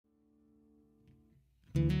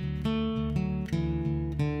This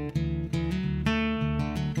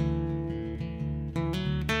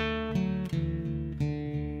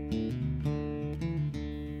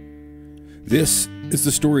is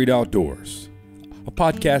the Storied Outdoors, a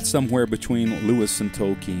podcast somewhere between Lewis and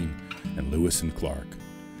Tolkien and Lewis and Clark,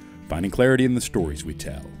 finding clarity in the stories we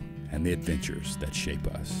tell and the adventures that shape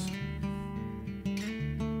us.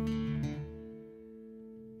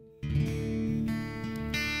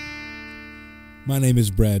 My name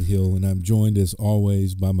is Brad Hill, and I'm joined as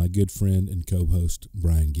always by my good friend and co-host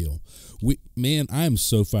Brian Gill. I am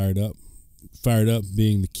so fired up. Fired up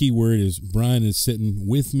being the key word is Brian is sitting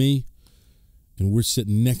with me, and we're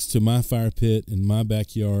sitting next to my fire pit in my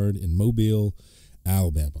backyard in Mobile,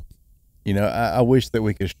 Alabama. You know, I wish that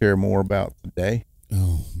we could share more about today.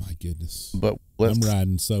 Oh, my goodness. But I'm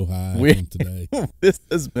riding so high on today. This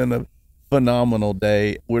has been a phenomenal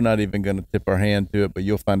day. We're not even going to tip our hand to it, but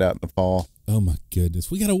you'll find out in the fall. Oh, my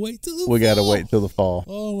goodness. We got to wait till the fall. We got to wait till the fall.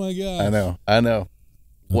 Oh, my God. I know.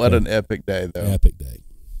 What an epic day, though. Epic day.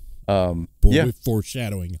 Boy, we're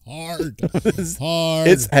foreshadowing hard. Hard.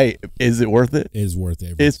 Is it worth it? It's worth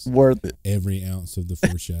it. It's worth it. Every ounce of the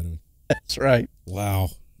foreshadowing. That's right. Wow.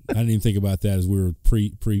 I didn't even think about that as we were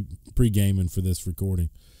pre-gaming for this recording.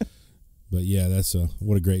 But yeah, that's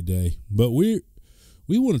what a great day. But we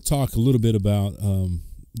want to talk a little bit about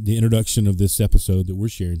the introduction of this episode that we're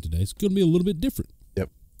sharing today. It's going to be a little bit different. Yep.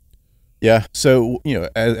 Yeah. So, you know,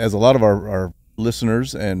 as a lot of our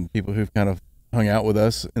listeners and people who've kind of hung out with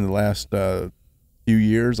us in the last few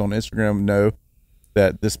years on Instagram know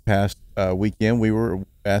that this past weekend we were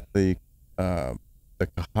at the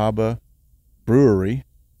Cahaba Brewery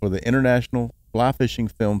for the International Fly Fishing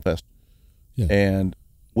Film Festival. Yeah. And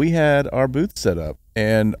we had our booth set up,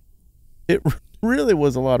 and it really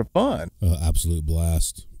was a lot of fun. Absolute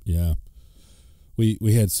blast. Yeah.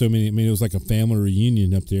 We had so many, it was like a family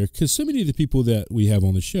reunion up there because so many of the people that we have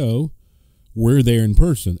on the show were there in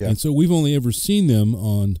person. Yeah. And so we've only ever seen them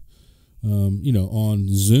on, on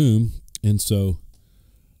Zoom. And so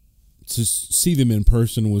to see them in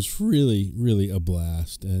person was really, really a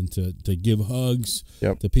blast. And to give hugs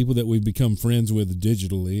to people that we've become friends with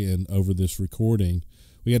digitally and over this recording,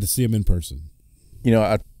 we got to see them in person. You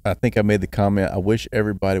know, I think I made the comment, I wish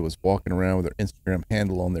everybody was walking around with their Instagram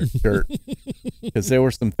handle on their shirt because there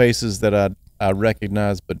were some faces that I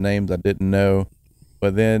recognized, but names I didn't know.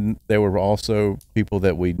 But then there were also people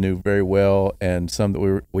that we knew very well, and some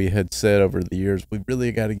that we had said over the years, we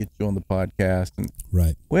really got to get you on the podcast. And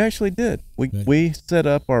right. We actually did. We set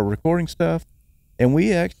up our recording stuff, and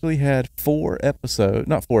we actually had four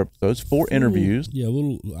interviews. Yeah,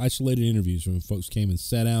 little isolated interviews when folks came and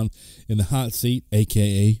sat down in the hot seat,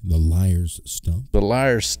 a.k.a. the Liar's Stump. The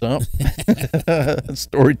Liar's Stump.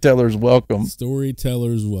 Storytellers welcome.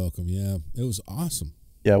 Storytellers welcome, yeah. It was awesome.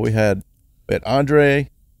 Yeah, we had Andre,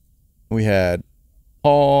 we had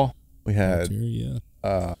Paul, we had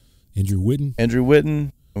Andrew Whitten,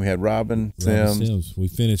 and we had Robin Sims. We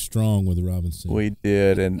finished strong with Robin Sims. We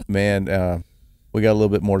did, and man, we got a little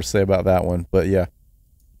bit more to say about that one. But yeah,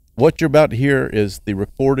 what you're about to hear is the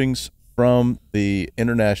recordings from the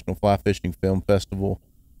International Fly Fishing Film Festival,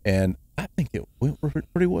 and I think it went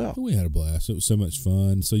pretty well. We had a blast. It was so much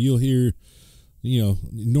fun. So you'll hear,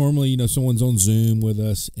 normally, someone's on Zoom with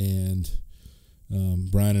us, and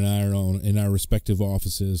Brian and I are in our respective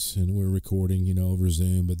offices, and we're recording, over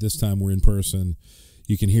Zoom. But this time we're in person.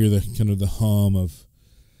 You can hear the kind of the hum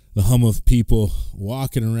of people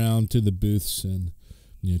walking around to the booths and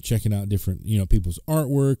checking out different people's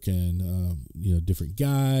artwork and different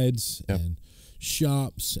guides and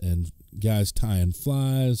shops and guys tying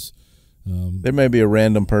flies. There may be a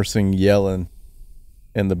random person yelling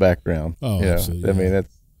in the background. Oh, absolutely. I mean,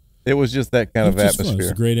 it was just that kind of atmosphere. It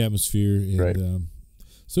was a great atmosphere, and right.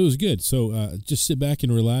 So it was good. So just sit back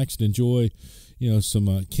and relax and enjoy,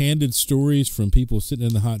 some candid stories from people sitting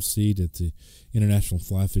in the hot seat at the International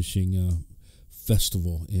Fly Fishing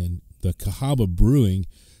Festival in the Cahaba Brewing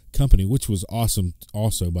Company, which was awesome.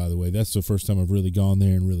 Also, by the way, that's the first time I've really gone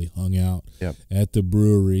there and really hung out at the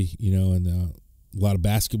brewery. And a lot of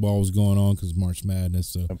basketball was going on because of March Madness.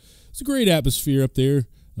 So it's a great atmosphere up there.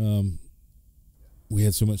 We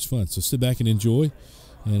had so much fun. So sit back and enjoy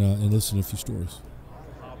and listen to a few stories.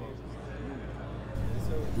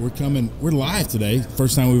 We're live today.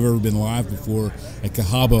 First time we've ever been live before at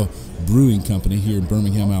Cahaba Brewing Company here in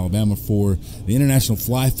Birmingham, Alabama for the International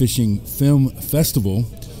Fly Fishing Film Festival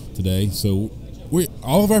today. So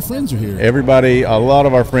all of our friends are here. Everybody, a lot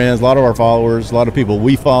of our friends, a lot of our followers, a lot of people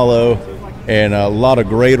we follow, and a lot of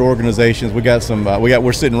great organizations. We got some.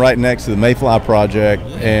 We're sitting right next to the Mayfly Project,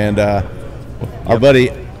 and our buddy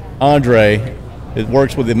Andre It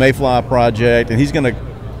works with the Mayfly Project, and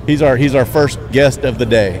he's our first guest of the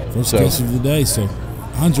day. First guest of the day. So,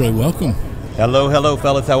 Andre, welcome. Hello,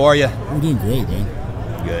 fellas. How are you? We're doing great,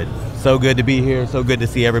 man. Good. So good to be here. So good to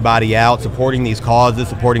see everybody out supporting these causes,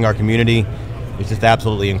 supporting our community. It's just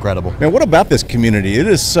absolutely incredible. Man, what about this community? It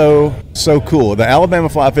is so cool. The Alabama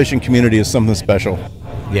fly fishing community is something special.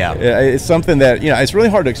 Yeah. It's something that, it's really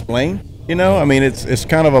hard to explain. I mean, it's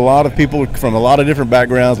kind of a lot of people from a lot of different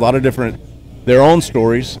backgrounds, a lot of their own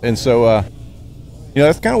stories. And so,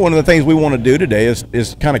 that's kind of one of the things we want to do today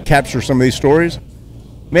is kind of capture some of these stories.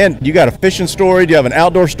 Man, you got a fishing story? Do you have an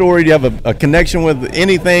outdoor story? Do you have a connection with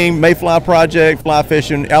anything, Mayfly Project, fly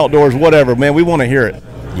fishing, outdoors, whatever? Man, we want to hear it.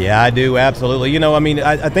 Yeah, I do, absolutely.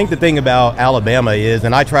 I think the thing about Alabama is,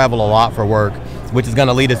 and I travel a lot for work, which is going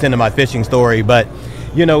to lead us into my fishing story, but,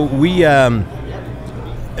 we,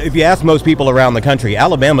 if you ask most people around the country,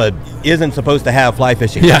 Alabama isn't supposed to have fly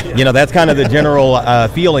fishing. Yeah. That's kind of the general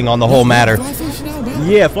feeling on the whole matter. Fly fishing in Alabama?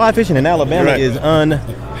 Yeah, fly fishing in Alabama is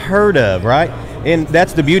unheard of, right? And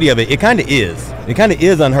that's the beauty of it. It kind of is. It kind of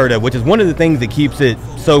is unheard of, which is one of the things that keeps it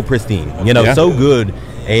so pristine, so good.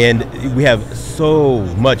 And we have so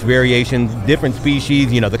much variation, different species.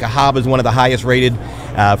 The Cahaba is one of the highest rated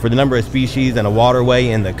for the number of species in a waterway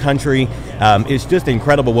in the country. It's just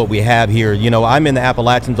incredible what we have here. I'm in the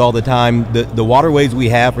Appalachians all the time. The waterways we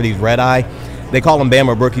have for these Redeye, they call them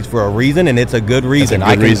Bama brookies for a reason, and it's a good reason.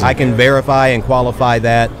 I can verify and qualify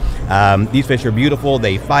that. These fish are beautiful.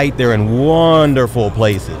 They fight. They're in wonderful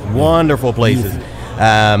places. Wonderful places.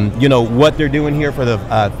 What they're doing here for the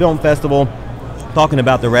film festival, talking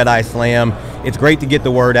about the Redeye Slam, it's great to get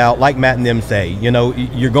the word out. Like Matt and them say,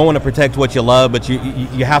 you're going to protect what you love, but you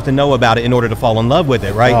have to know about it in order to fall in love with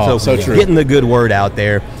it, right? So true. Getting the good word out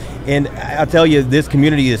there. And I'll tell you, this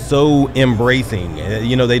community is so embracing.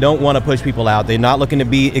 They don't want to push people out. They're not looking to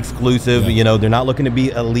be exclusive. Yeah. They're not looking to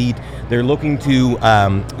be elite. They're looking to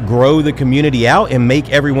grow the community out and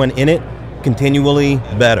make everyone in it continually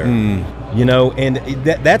better. And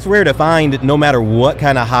that's rare to find no matter what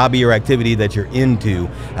kind of hobby or activity that you're into.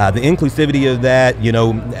 The inclusivity of that,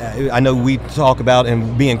 I know we talk about,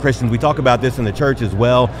 and being Christians, we talk about this in the church as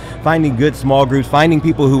well, finding good small groups, finding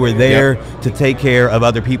people who are there to take care of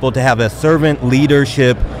other people, to have a servant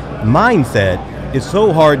leadership mindset is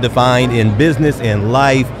so hard to find in business, in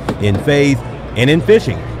life, in faith, and in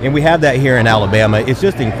fishing. And we have that here in Alabama. It's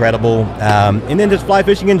just incredible. And then just fly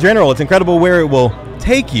fishing in general. It's incredible where it will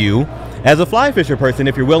take you as a fly fisher person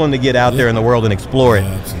if you're willing to get out there in the world and explore it.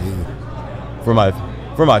 Absolutely.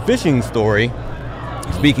 For my fishing story,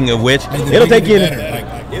 speaking of which, it'll take you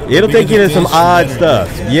into some odd stuff.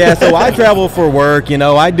 Yeah, so I travel for work.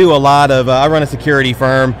 I do a lot of I run a security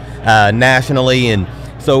firm nationally, and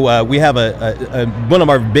so we have one of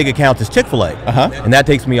our big accounts is Chick-fil-A, and that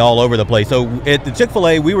takes me all over the place. So at the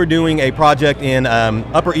Chick-fil-A, we were doing a project in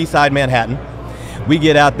Upper East Side Manhattan. We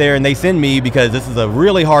get out there and they send me, because this is a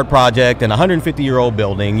really hard project and a 150-year-old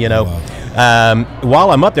building,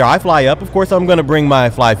 While I'm up there, I fly up. Of course, I'm going to bring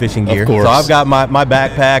my fly fishing gear. Of course. So I've got my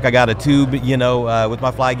backpack. I got a tube, with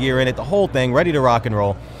my fly gear in it, the whole thing, ready to rock and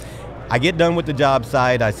roll. I get done with the job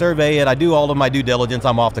site. I survey it. I do all of my due diligence.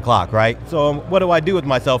 I'm off the clock, right? So what do I do with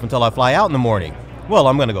myself until I fly out in the morning? Well,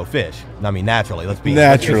 I'm going to go fish. Naturally. Let's be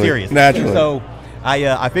serious. Naturally. So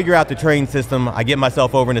I figure out the train system. I get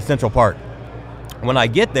myself over into Central Park. When I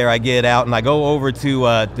get there, I get out and I go over to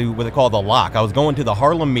what they call the lock. I was going to the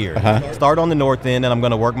Harlem Mere. Start on the north end, and I'm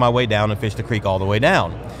going to work my way down and fish the creek all the way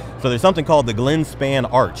down. So there's something called the Glen Span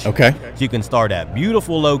Arch. Okay. So you can start at.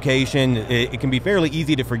 Beautiful location. It can be fairly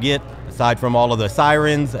easy to forget, aside from all of the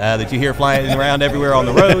sirens that you hear flying around everywhere on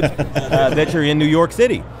the roads, that you're in New York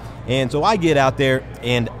City. And so I get out there,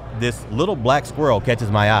 and this little black squirrel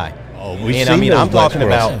catches my eye. Oh, I'm talking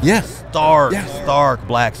about stark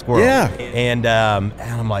black squirrel. Yeah. And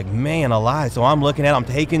I'm like, man alive. So I'm looking at it, I'm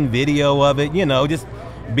taking video of it, just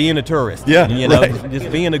being a tourist. Yeah.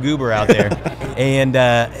 Just being a goober out there. and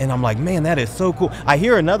I'm like, man, that is so cool. I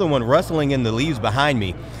hear another one rustling in the leaves behind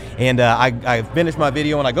me. And I finish my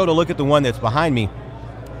video and I go to look at the one that's behind me.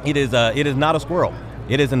 It is not a squirrel.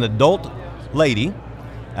 It is an adult lady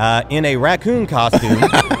in a raccoon costume,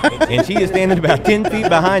 and she is standing about 10 feet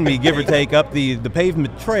behind me, give or take, up the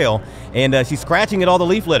pavement trail, and she's scratching at all the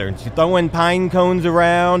leaf litter, and she's throwing pine cones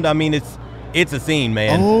around. I mean, it's a scene,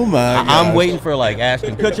 man. Oh my gosh. I'm waiting for like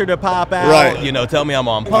Ashton Kutcher to pop out, right. Tell me I'm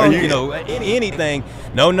on punk, anything.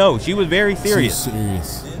 No, she was very serious. She's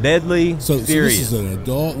serious. Deadly serious. So this is an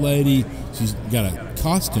adult lady. She's got a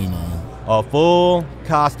costume on. A full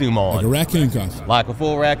costume on. Like a raccoon costume. Like a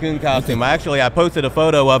full raccoon costume. Okay. I posted a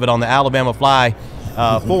photo of it on the Alabama Fly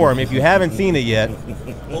for them. If you haven't seen it yet,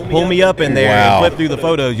 pull me up in there and flip through the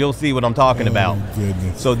photos. You'll see what I'm talking about.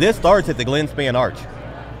 So this starts at the Glen Span Arch.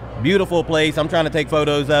 Beautiful place. I'm trying to take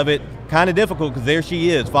photos of it. Kind of difficult because there she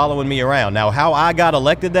is following me around. Now, how I got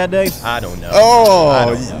elected that day, I don't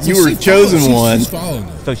know. You were chosen one.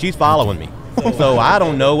 So she's following me. So I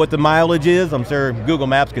don't know what the mileage is. I'm sure Google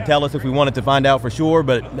Maps could tell us if we wanted to find out for sure,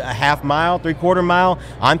 but a half mile, 3/4 mile,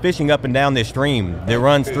 I'm fishing up and down this stream that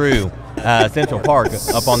runs through Central Park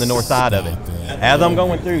up on the north side of it. As I'm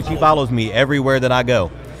going through, she follows me everywhere that I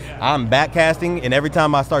go. I'm back casting, and every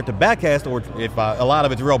time I start to back cast, or if a lot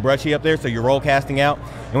of it's real brushy up there, so you're roll casting out,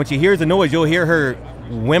 and when she hears the noise, you'll hear her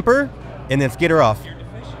whimper and then skitter off.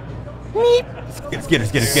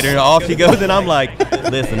 Skitter, and off she goes, and I'm like,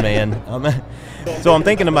 listen, man. So I'm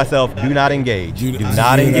thinking to myself, do not engage. Do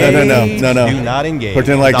not engage. No. Do not engage.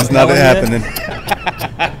 Pretend like it's not happening.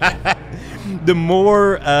 The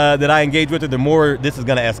more that I engage with her, the more this is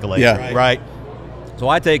going to escalate. Yeah. Right? So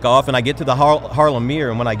I take off, and I get to the Harlem Mere,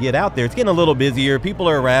 and when I get out there, it's getting a little busier. People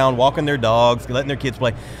are around, walking their dogs, letting their kids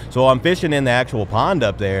play. So I'm fishing in the actual pond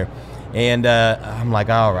up there. And I'm like,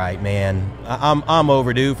 all right, man, I'm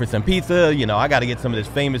overdue for some pizza. You know, I got to get some of this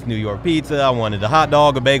famous New York pizza. I wanted a hot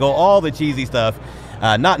dog, a bagel, all the cheesy stuff,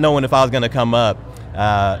 not knowing if I was going to come up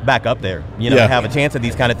back up there, have a chance at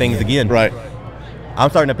these kind of things again. Right. I'm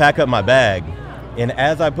starting to pack up my bag. And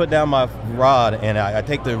as I put down my rod and I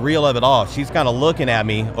take the reel of it off, she's kind of looking at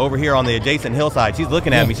me over here on the adjacent hillside. She's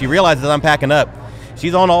looking at me. She realizes I'm packing up.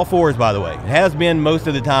 She's on all fours, by the way. Has been most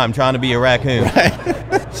of the time trying to be a raccoon.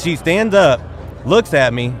 Right. She stands up, looks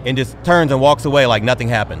at me, and just turns and walks away like nothing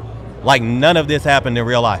happened. Like none of this happened in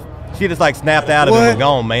real life. She just like snapped out of it and was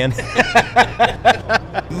gone, man.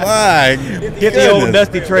 My Hit the old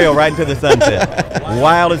dusty trail right into the sunset.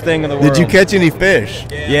 Wildest thing in the world. Did you catch any fish?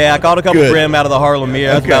 Yeah, I caught a couple brim out of the Harlem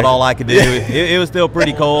Mere. That's about all I could do. Yeah. It was still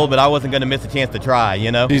pretty cold, but I wasn't going to miss a chance to try,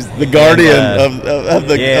 She's the guardian of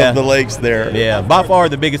the lakes there. Yeah, by far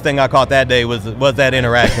the biggest thing I caught that day was that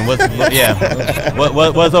interaction. Was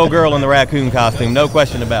old girl in the raccoon costume. No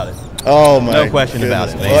question about it. Oh my! No question about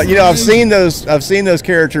it, man. Well, I've seen those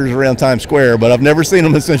characters around Times Square, but I've never seen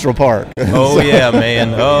them in Central Park. Oh yeah,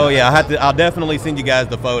 man. Oh yeah. I'll definitely send you guys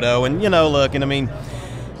the photo. And look, and I mean,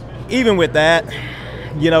 even with that,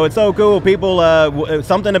 it's so cool. People,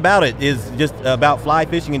 something about it is just about fly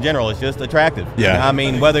fishing in general. It's just attractive. Yeah. I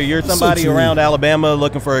mean, whether you're somebody around Alabama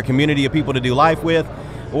looking for a community of people to do life with,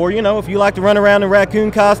 or, if you like to run around in raccoon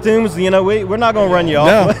costumes, we're not going to run you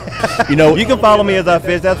off. No. You can follow me as I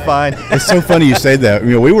fish. That's fine. It's so funny you say that.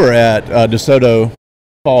 We were at DeSoto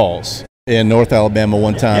Falls in North Alabama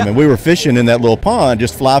one time, and we were fishing in that little pond,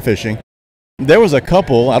 just fly fishing. There was a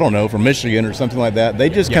couple, I don't know, from Michigan or something like that. They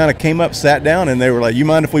just kind of came up, sat down, and they were like, you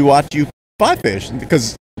mind if we watch you fly fish?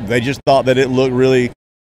 Because they just thought that it looked really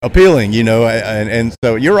appealing, and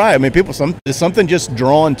so you're right. I mean, there's something just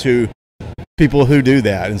drawn to people who do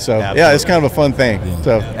that, and so it's kind of a fun thing.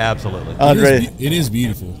 So absolutely, Andre, it is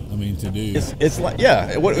beautiful. I mean, to do it's like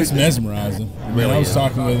it's mesmerizing. I mean, I was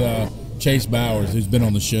talking with Chase Bowers, who's been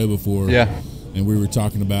on the show before. And we were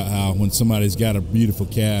talking about how when somebody's got a beautiful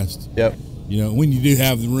cast, when you do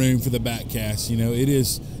have the room for the back cast,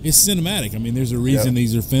 it's cinematic. I mean, there's a reason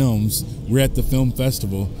these are films. We're at the film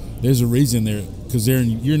festival. There's a reason because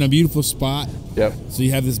you're in a beautiful spot. So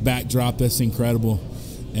you have this backdrop that's incredible.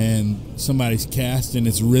 And somebody's cast and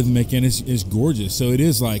it's rhythmic and it's gorgeous. So it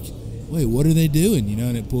is like, wait, what are they doing?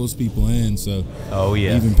 And it pulls people in. So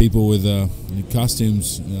even people with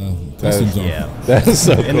costumes on. That's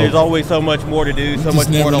so cool. And there's always so much more to do, so much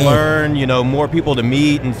more to learn. More people to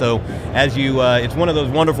meet. And so as you, it's one of those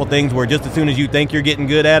wonderful things where just as soon as you think you're getting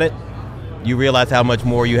good at it, you realize how much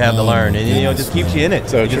more you have to learn, and it just keeps you in it.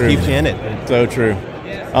 So it true. Just keeps you in it. So true.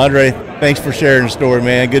 Andre, thanks for sharing the story,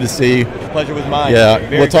 man. Good to see you. Pleasure was mine. Yeah,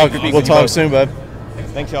 we'll talk soon, bud.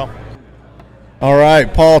 Thanks, y'all. All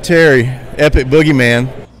right, Paul Terry, Epic Boogeyman.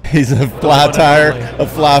 He's a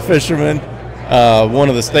fly fisherman, one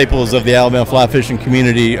of the staples of the Alabama fly fishing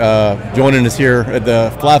community, joining us here at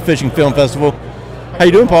the Fly Fishing Film Festival. How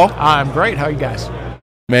you doing, Paul? I'm great. How are you guys?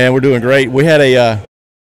 Man, we're doing great. We had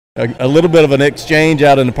a little bit of an exchange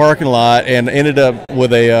out in the parking lot and ended up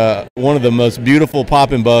with one of the most beautiful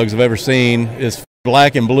popping bugs I've ever seen. It's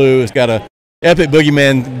black and blue. It's got a Epic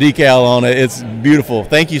Boogeyman decal on it. It's beautiful.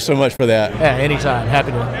 Thank you so much for that. Yeah, anytime.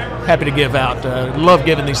 Happy to give out. Love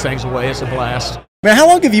giving these things away. It's a blast. Man, how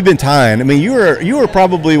long have you been tying? I mean, you were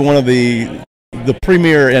probably one of the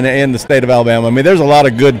premier in the state of Alabama. I mean, there's a lot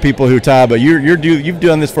of good people who tie, but you've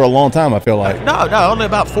done this for a long time, I feel like. No, only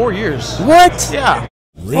about 4 years. What? Yeah.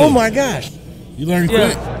 Really? Oh my gosh. You learn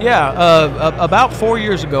quick. Yeah. About 4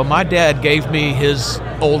 years ago, my dad gave me his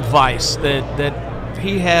old vise that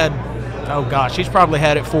he had. Oh gosh, he's probably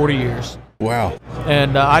had it 40 years. Wow.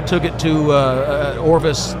 And I took it to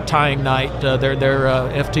Orvis tying night, their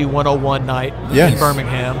FT 101 night in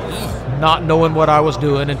Birmingham, not knowing what I was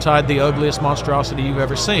doing, and tied the ugliest monstrosity you've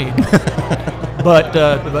ever seen. but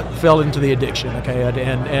fell into the addiction. Okay,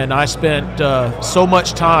 and I spent so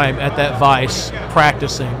much time at that vise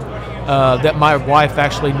practicing that my wife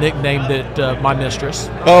actually nicknamed it my mistress.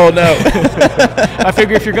 Oh no! I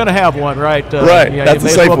figure if you're going to have one, right? Right. Yeah, That's you may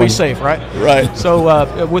a as safe well one. be safe, right? Right.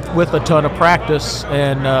 So with a ton of practice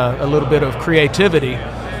and a little bit of creativity,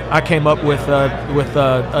 I came up with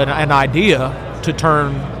an idea to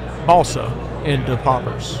turn balsa into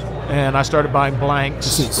poppers. And I started buying blanks.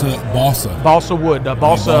 So balsa. Balsa wood,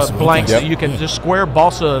 balsa blanks. Yep. That you can just square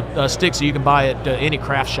balsa sticks that you can buy at any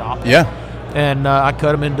craft shop. Yeah. And I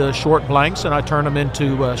cut them into short blanks, and I turn them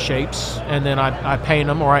into shapes, and then I paint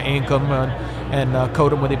them or I ink them and coat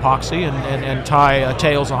them with epoxy and tie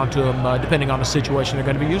tails onto them depending on the situation they're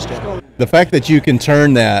going to be used in. The fact that you can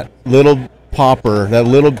turn that little popper, that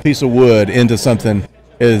little piece of wood, into something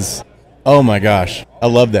is, oh my gosh, I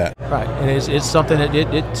love that. Right, and it's something that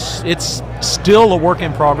it's still a work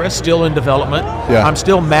in progress, still in development. Yeah. I'm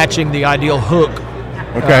still matching the ideal hook.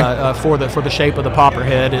 Okay. For the shape of the popper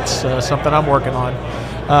head. It's something I'm working on,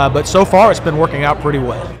 but so far it's been working out pretty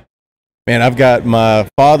well. Man, I've got my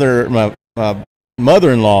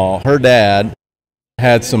mother-in-law, her dad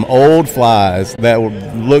had some old flies that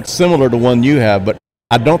would look similar to one you have, but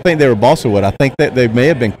I don't think they were balsa wood. I think that they may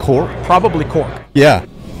have been cork. Probably cork. Yeah.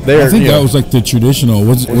 I think that was like the traditional.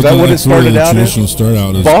 Was that what it started out as? Traditional start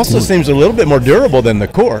out as balsa cork. seems a little bit more durable than the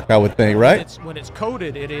cork, I would think, right? When it's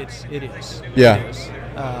coated, it is. Yeah. It is.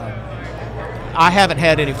 I haven't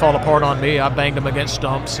had any fall apart on me. I banged them against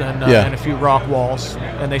stumps and a few rock walls,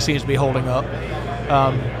 and they seem to be holding up.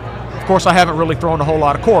 Of course, I haven't really thrown a whole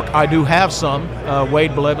lot of cork. I do have some.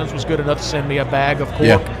 Wade Blevins was good enough to send me a bag of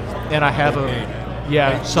cork, and I have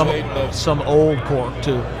some old cork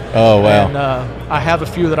too. Oh wow! And I have a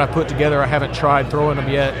few that I put together. I haven't tried throwing them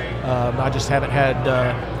yet. I just haven't had.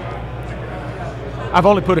 I've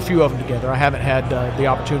only put a few of them together. I haven't had the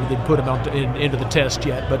opportunity to put them into the test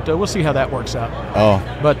yet, but we'll see how that works out. Oh.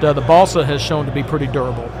 But the balsa has shown to be pretty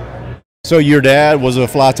durable. So your dad was a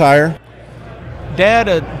fly tire?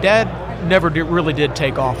 Dad never really did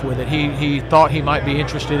take off with it. He thought he might be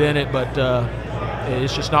interested in it, but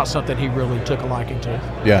it's just not something he really took a liking to.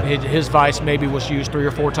 Yeah. His vise maybe was used 3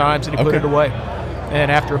 or 4 times, and he put it away. And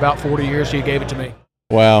after about 40 years, he gave it to me.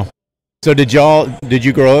 Wow. So did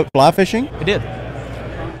you grow up fly fishing? I did.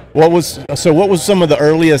 What was some of the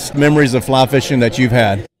earliest memories of fly fishing that you've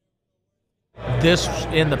had? This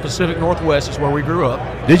in the Pacific Northwest is where we grew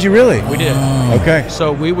up. Did you really? We did. Okay.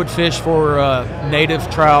 So we would fish for native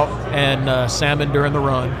trout and salmon during the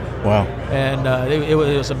run. Wow. And it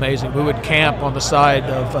was amazing. We would camp on the side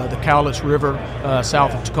of the Cowlitz River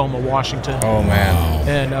south of Tacoma, Washington. Oh man.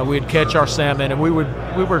 And we'd catch our salmon, and we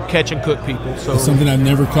were catch and cook people. So it's something I've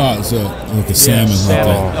never caught. So like a salmon.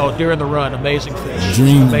 Salmon. Oh, during the run, amazing fish.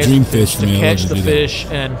 Dream fish to catch the fish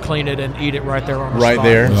and clean it and eat it right there on the right spot.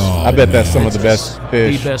 there. Oh, I bet that's some of the best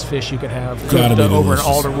fish. The best fish you could have. Gotta Cooked be over an delicious.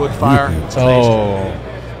 alder wood fire. It's amazing.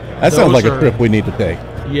 Oh, that sounds like a trip we need to take.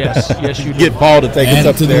 Yes, you do. Get Paul to take us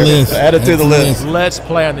up to the there. list. Add it to the list. Let's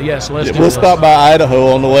plan the let's do We'll this. stop by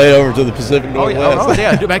Idaho on the way over to the Pacific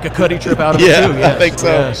Northwest. Do make a cutty trip out of it too. Yes, I think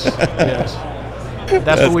so. Yes.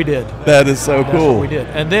 That's what we did. That is so That's cool. what we did.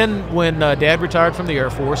 And then when Dad retired from the Air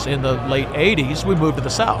Force in the late 80s, we moved to the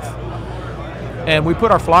South. And we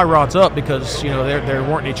put our fly rods up because, there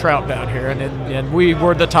weren't any trout down here. And we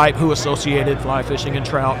were the type who associated fly fishing and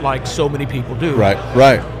trout like so many people do.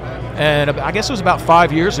 Right. And I guess it was about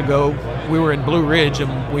 5 years ago, we were in Blue Ridge,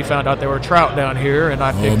 and we found out there were trout down here, and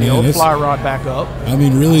I picked the old fly rod back up. I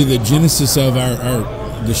mean, really, the genesis of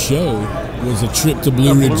the show was a trip to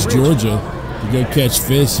Blue Ridge, Georgia, to go catch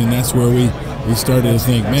fish, and that's where we started to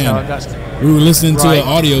think, we were listening to an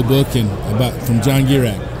audio book from John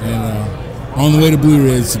Gierak, and on the way to Blue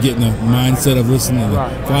Ridge, getting the mindset of listening to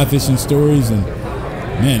the fly fishing stories, and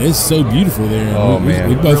man, it's so beautiful there. Oh,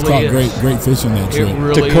 we both caught great fish on that trip.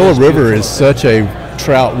 Tacoma River is such a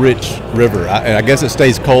trout-rich river. I guess it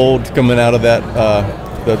stays cold coming out of that.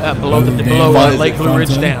 Below Lake Blue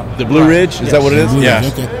Ridge Dam. The Blue Ridge? Is that what it is? Blue Yeah.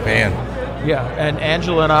 Ridge, okay. Man. Yeah, and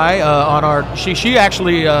Angela and I she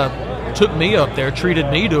actually took me up there, treated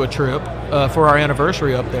me to a trip for our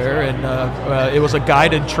anniversary up there, and it was a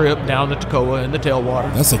guided trip down the Toccoa in the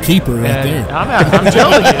tailwater. That's a keeper right there. I'm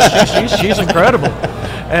telling you, she's incredible.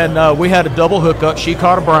 And we had a double hookup. She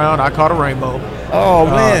caught a brown, I caught a rainbow. Oh,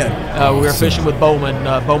 man. We were fishing with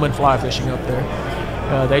Bowman fly fishing up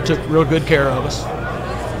there. They took real good care of us.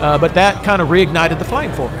 But that kind of reignited the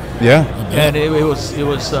flame for me. Yeah. And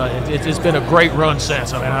it's been a great run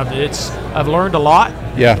since. I mean, I've learned a lot.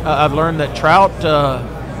 Yeah. I've learned that trout,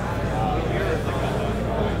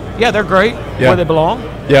 they're great where they belong.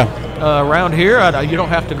 Yeah. Around here, you don't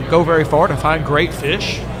have to go very far to find great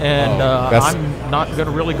fish, and I'm not going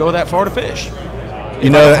to really go that far to fish.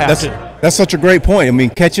 That's such a great point. I mean,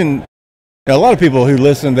 catching. A lot of people who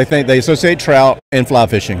listen, they associate trout and fly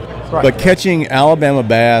fishing, right. But catching Alabama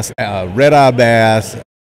bass, redeye bass,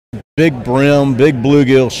 big brim, big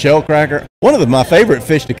bluegill, shellcracker. One of my favorite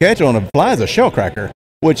fish to catch on a fly is a shellcracker,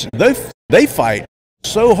 which they fight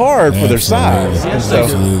so hard for their size. Yes, they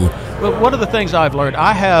do. But one of the things I've learned,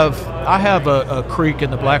 I have a creek in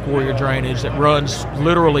the Black Warrior drainage that runs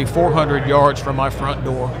literally 400 yards from my front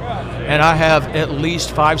door, and I have at least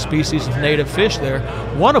 5 species of native fish there,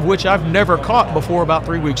 one of which I've never caught before about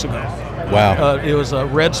 3 weeks ago. Wow. It was a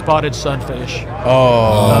red-spotted sunfish.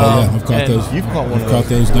 Yeah, I've caught those. You've caught one of those. Caught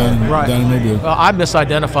those down in Mobile. I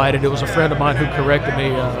misidentified it. It was a friend of mine who corrected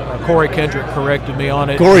me. Corey Kendrick corrected me on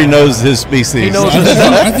it. Corey knows his species. He knows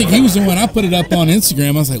I think he was the one. I put it up on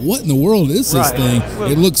Instagram. I was like, what in the world is this thing?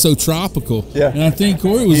 It looks so tropical. Yeah. And I think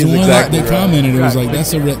Corey was the one that commented. It was like,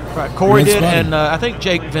 that's a red. Right. Corey did, and I think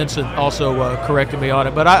Jake Vincent also corrected me on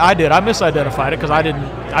it. But I did. I misidentified it because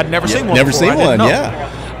I'd never seen one Never before. seen one,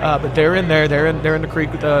 yeah. But they're in there. They're in the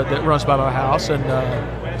creek that runs by my house, and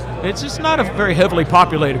it's just not a very heavily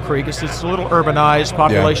populated creek. It's a little urbanized.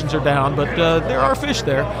 Populations are down, but there are fish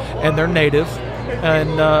there, and they're native, and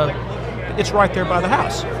it's right there by the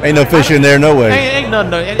house. Ain't no fish in there, no way. Ain't no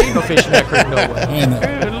fish in that creek, no way.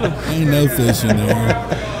 Ain't no fish in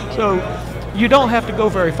there. So you don't have to go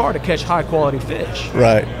very far to catch high quality fish.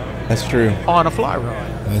 Right, that's true. On a fly rod.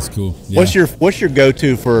 That's cool. Yeah. What's your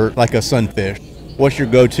go-to for like a sunfish? What's your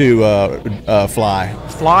go-to fly?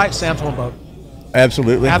 Fly, Sam's one bug.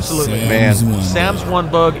 Absolutely, man. Sam's one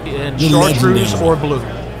bug in chartreuse or blue.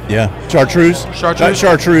 Yeah, chartreuse.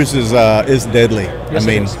 Chartreuse is deadly. Yes, I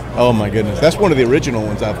mean, oh my goodness, that's one of the original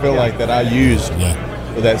ones. I feel like that I used. Yeah.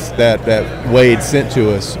 That Wade sent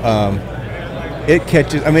to us. It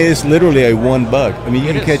catches. I mean, it's literally a one bug. I mean,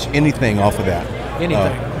 you can catch anything off of that.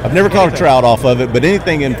 Anything. I've never caught a trout off of it, but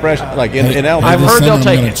anything in fresh, like in Alabama. I've heard they'll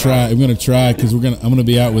take it. I'm going to try because I'm going to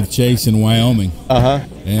be out with Chase in Wyoming.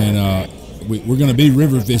 And we're going to be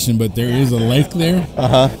river fishing, but there is a lake there.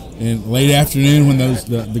 And late afternoon when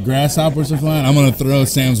the grasshoppers are flying, I'm going to throw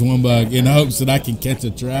Sam's one bug in hopes that I can catch a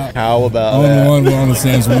trout. How about on the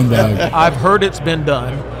Sam's one bug? I've heard it's been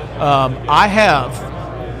done. I have,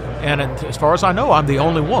 and as far as I know, I'm the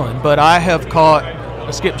only one, but I have caught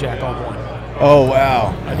a skipjack on one. Oh,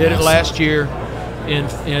 wow. I did it last year in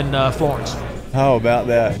Florence. How about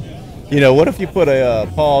that? You know, what if you put a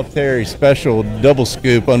Paul Terry special double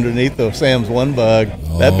scoop underneath of Sam's one bug?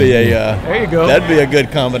 That'd be there you go. That'd be a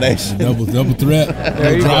good combination. Double threat.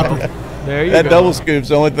 There you go. There you go. That double scoop's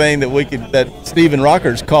the only thing that Stephen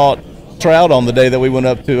Rockers caught trout on the day that we went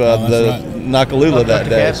up to Nakalula that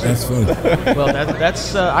day. That's funny. Well,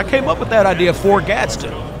 that's I came up with that idea for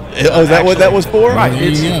Gadsden. Oh, is that what that was for? Right.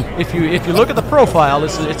 If you look at the profile,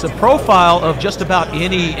 it's a profile of just about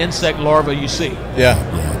any insect larva you see. Yeah.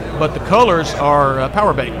 But the colors are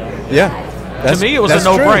power bait. Yeah. To me, it was a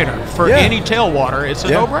no-brainer. For any tailwater, it's a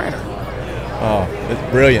no-brainer. Oh,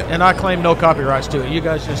 it's brilliant. And I claim no copyrights to it. You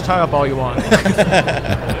guys just tie up all you want.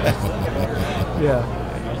 Yeah.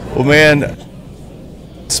 Well, man,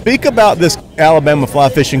 speak about this Alabama fly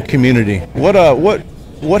fishing community.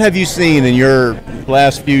 What have you seen in your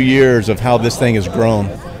last few years of how this thing has grown?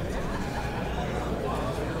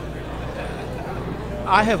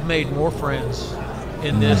 I have made more friends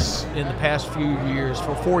in the past few years,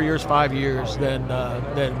 for 4 years, 5 years, than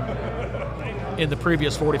in the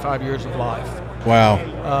previous 45 years of life. Wow.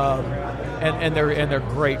 And they're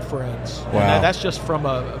great friends. Wow. And that's just from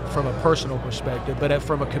a personal perspective, but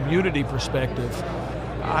from a community perspective,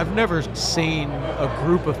 I've never seen a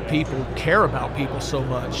group of people care about people so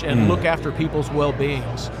much and look after people's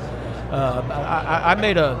well-beings. I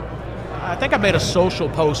think I made a social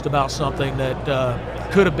post about something that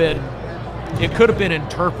could have been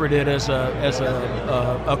interpreted as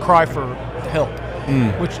a cry for help,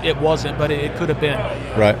 which it wasn't, but it could have been.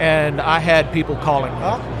 Right. And I had people calling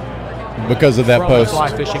me because of that from post the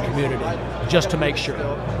fly fishing community just to make sure.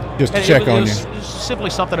 Just to check on you. It was simply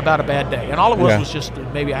something about a bad day. And all it was just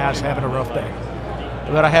maybe I was having a rough day.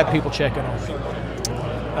 But I had people checking on me.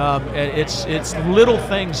 And it's little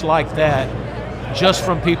things like that just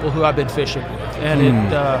from people who I've been fishing with.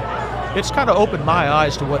 And it's kind of opened my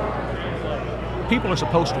eyes to what people are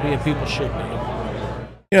supposed to be and people should be.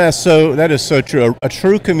 Yeah, so that is so true. A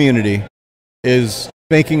true community is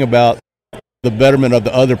thinking about the betterment of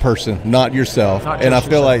the other person, not yourself. And I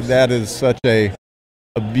feel like that is such a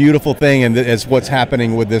beautiful thing, and it's what's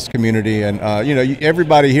happening with this community. And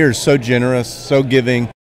everybody here is so generous, so giving.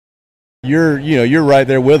 You're right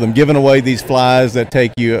there with them, giving away these flies that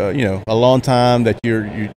take you a long time. That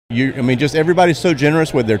just everybody's so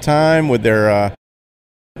generous with their time, with their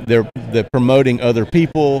they're promoting other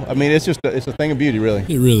people. I mean, it's a thing of beauty, really.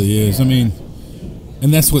 It really is. I mean,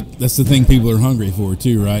 and that's the thing people are hungry for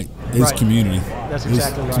too, right? It's community. That's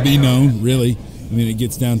exactly right. To be known, really. I mean, it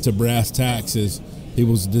gets down to brass tacks is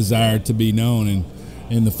people's desire to be known,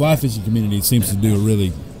 and the fly fishing community seems to do a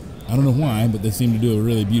really, I don't know why, but they seem to do a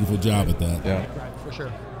really beautiful job at that. Yeah, right, for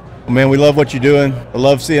sure. Well, man, we love what you're doing. I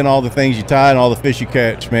love seeing all the things you tie and all the fish you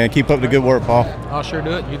catch, man. Keep up the good work, Paul. I'll sure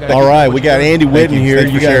do it. You guys all right, we got Andy Whitten here.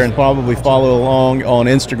 You guys probably follow along on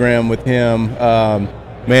Instagram with him.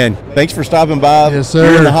 Man, thanks for stopping by. Yes, sir.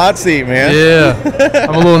 You're in the hot seat, man. Yeah,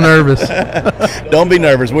 I'm a little nervous. Don't be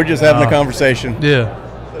nervous. We're just having a conversation. Yeah.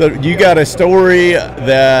 So you got a story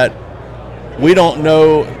that we don't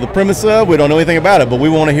know the premise of. We don't know anything about it, but we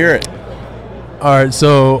want to hear it. All right,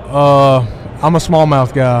 so I'm a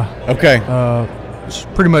smallmouth guy. Okay.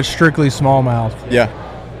 Pretty much strictly smallmouth. Yeah.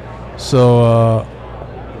 So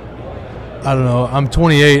I don't know. I'm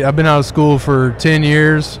 28. I've been out of school for 10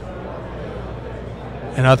 years.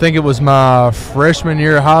 And I think it was my freshman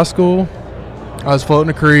year of high school. I was floating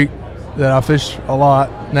a creek that I fish a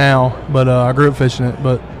lot now, but I grew up fishing it.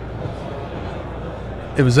 But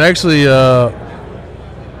it was actually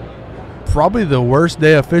probably the worst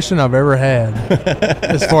day of fishing I've ever had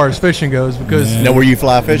as far as fishing goes. Because now, were you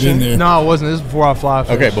fly fishing? No, I wasn't. This is before I fly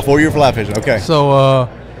fished. Okay, before you were fly fishing. Okay. So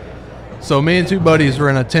me and two buddies were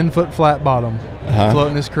in a 10-foot flat bottom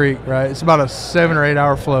floating this creek, right? It's about a 7 or 8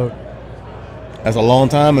 hour float. That's a long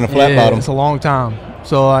time in a flat bottom. It's a long time.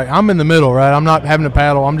 So I'm in the middle, right? I'm not having to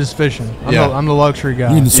paddle. I'm just fishing. I'm the luxury guy.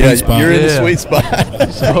 You're in the sweet spot. You're in the sweet spot.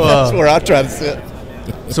 That's where I try to sit.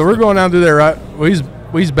 So we're going down through there, right?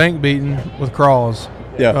 We's bank beating with crawls.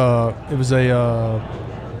 Yeah. It was a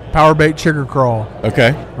power bait chigger crawl.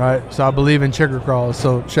 Okay. Right. So I believe in chigger crawls.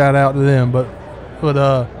 So shout out to them. But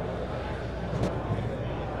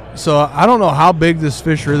so I don't know how big this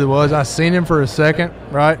fish really was. I seen him for a second,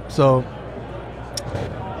 right? So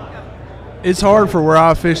it's hard for where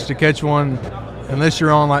I fish to catch one unless you're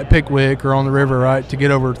on like Pickwick or on the river, right, to get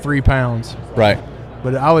over 3 pounds. Right.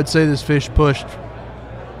 But I would say this fish pushed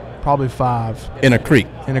probably 5. In a creek?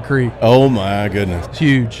 In a creek. Oh, my goodness. It's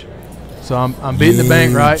huge. So I'm beating the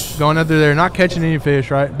bank, right, going under there, not catching any fish,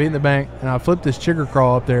 right, beating the bank, and I flipped this chigger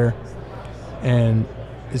crawl up there, and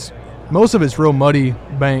most of it's real muddy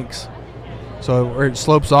banks. So where it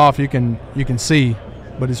slopes off, you can see,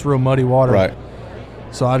 but it's real muddy water. Right.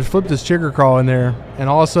 So I just flipped this chigger crawl in there, and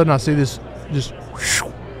all of a sudden I see this just,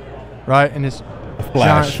 right, and it's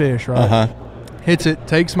giant fish, right? Hits it,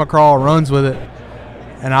 takes my crawl, runs with it,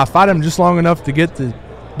 and I fight him just long enough to get the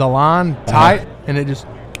line tight, and it just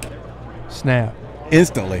snapped.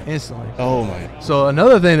 Instantly. Oh, my. So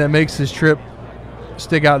another thing that makes this trip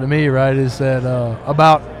stick out to me, right, is that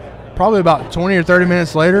probably about 20 or 30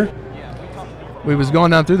 minutes later, we was going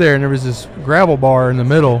down through there, and there was this gravel bar in the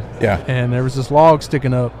middle. Yeah. And there was this log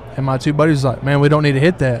sticking up, and my two buddies was like, man, we don't need to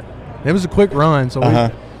hit that. And it was a quick run, so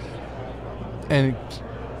and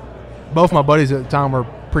both my buddies at the time were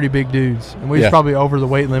pretty big dudes, and we was probably over the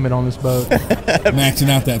weight limit on this boat. Maxing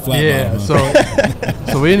out that flat bottom.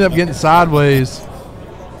 So we ended up getting sideways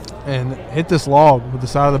and hit this log with the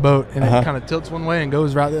side of the boat, and it kind of tilts one way and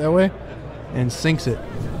goes right that way and sinks it.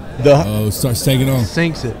 Starts taking on.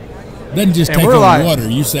 Sinks it. Doesn't just take on water.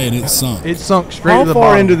 You're saying it sunk. It sunk straight to the bottom. How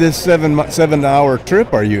far into this 7 hour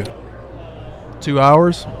trip are you? 2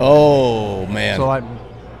 hours. Oh, man. So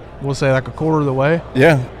we'll say like a quarter of the way.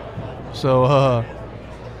 Yeah. So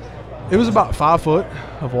it was about 5 foot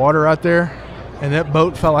of water out there, and that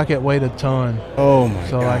boat felt like it weighed a ton. Oh my!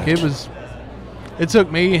 So gosh. it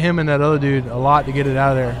took me, him, and that other dude a lot to get it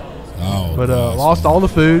out of there. Oh. But lost all the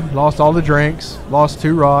food, lost all the drinks, lost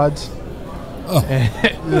 2 rods. Oh.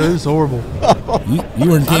 It was horrible. You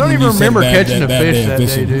weren't kidding. I don't even remember catching a fish that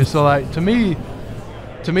day, dude. So like to me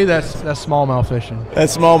that's smallmouth fishing.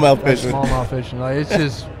 That's smallmouth fishing. Smallmouth fishing. Like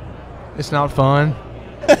it's not fun.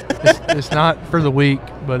 It's not for the weak,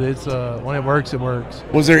 but it's when it works, it works.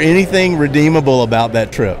 Was there anything redeemable about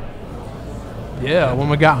that trip? Yeah, when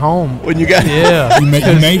we got home. When you got Yeah. You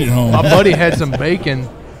made it home. My buddy had some bacon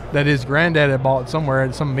that his granddad had bought somewhere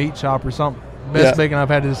at some meat shop or something. Best bacon I've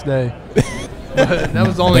had this day. But that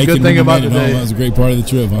was the only good thing about the day. That was a great part of the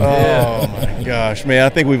trip, huh? Oh, my gosh. Man, I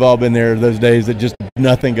think we've all been there those days that just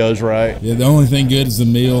nothing goes right. Yeah, the only thing good is the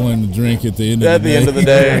meal and the drink at the end of the day. At the end of the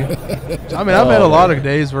day. I mean, I've had a lot of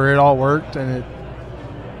days where it all worked, and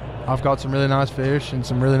I've caught some really nice fish and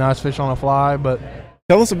some really nice fish on a fly. But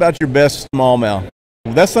tell us about your best smallmouth.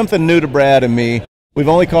 That's something new to Brad and me. We've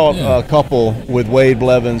only caught a couple with Wade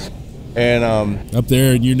Blevins. And up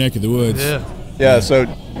there in your neck of the woods. Yeah, so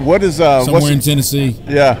what is somewhere in Tennessee?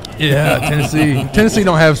 Yeah, Tennessee. Tennessee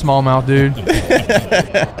don't have smallmouth, dude.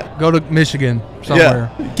 Go to Michigan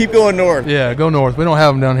somewhere. Yeah, keep going north. Yeah, go north. We don't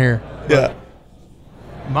have them down here. Yeah.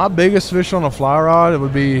 My biggest fish on a fly rod, it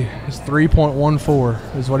would be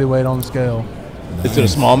 3.14 is what he weighed on the scale. Nice. Is it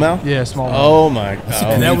a smallmouth? Yeah, smallmouth. Oh my god!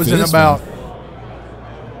 And that was in about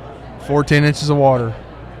 14 inches of water.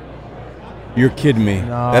 You're kidding me.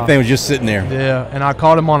 Nah. That thing was just sitting there. Yeah, and I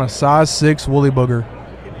caught him on a size 6 woolly booger.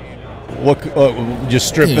 What? Just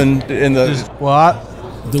stripping in the.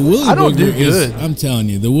 The woolly I don't booger do good. I'm telling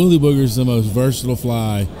you, the woolly booger is the most versatile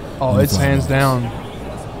fly. Oh, it's hands down.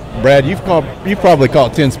 Brad, you've probably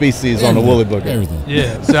caught 10 species on the woolly booger. Everything.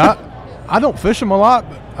 Yeah. So I don't fish them a lot.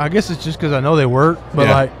 But I guess it's just because I know they work. But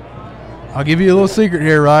like, I'll give you a little secret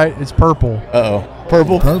here, right? It's purple.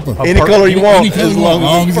 Purple. Any purple. color you want, as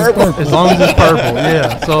long as it's purple. As long as it's purple,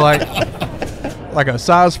 yeah. So like a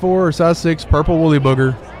size 4 or size 6 purple woolly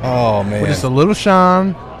booger. Oh man. With just a little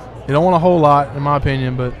shine. You don't want a whole lot, in my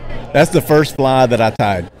opinion, but that's the first fly that I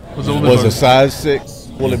tied. Was a size 6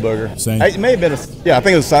 woolly booger. Same. It may have been I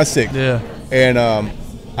think it was size 6. Yeah. And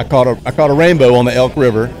I caught a rainbow on the Elk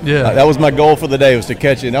River. Yeah. That was my goal for the day, was to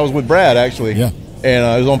catch it. And that was with Brad actually. Yeah. And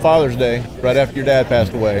it was on Father's Day, right after your dad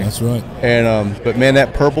passed away. That's right. And but man,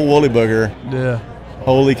 that purple woolly booger. Yeah.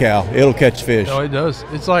 Holy cow! It'll catch fish. Oh, it does.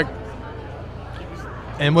 It's like,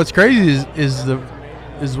 and what's crazy is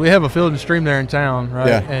we have a field and stream there in town, right?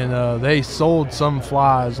 Yeah. And they sold some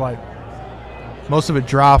flies, like most of it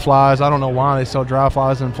dry flies. I don't know why they sell dry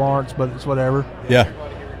flies in Florence, but it's whatever. Yeah.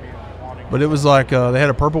 But it was like they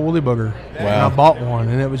had a purple woolly booger. Wow. And I bought one,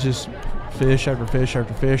 and it was just fish after fish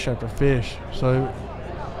after fish after fish. So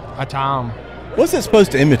I tie them. What's it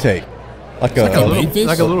supposed to imitate? Like a bait fish?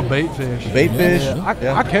 Like a little bait fish. Bait fish?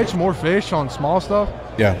 Yeah. I catch more fish on small stuff.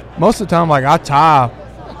 Yeah. Most of the time, like I tie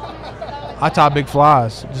big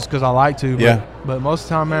flies just because I like to. But, Yeah. But most of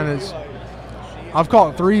the time, man, I've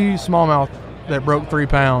caught 3 smallmouth that broke 3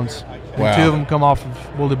 pounds. And Wow. 2 of them come off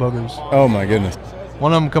of woolly boogers. Oh my goodness.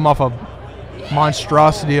 One of them come off a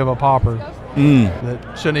monstrosity of a popper. That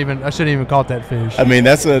I shouldn't even caught that fish. I mean,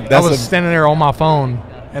 that's I was standing there on my phone,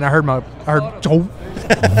 and I heard choke.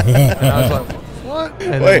 And I was like, what?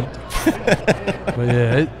 And Wait. But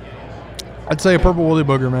yeah, I'd say a purple woolly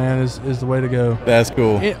booger, man, is the way to go. That's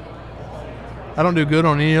cool. I don't do good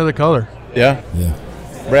on any other color. Yeah. Yeah.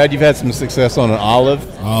 Brad, you've had some success on an olive.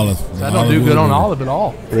 Olive. I don't do good on olive at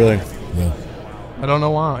all. Really? Yeah. I don't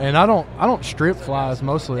know why. And I don't strip flies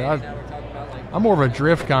mostly. I'm more of a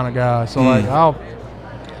drift kind of guy. So like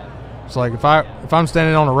it's like if I'm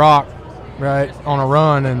standing on a rock, right, on a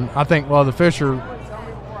run, and I think, well, the fish are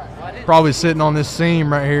probably sitting on this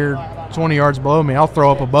seam right here 20 yards below me, I'll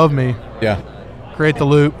throw up above me, Yeah. create the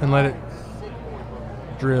loop, and let it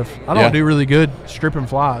drift. I don't do really good stripping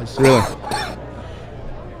flies. Really?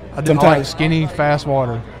 I like skinny, fast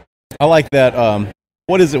water. I like that.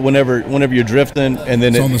 What is it whenever you're drifting and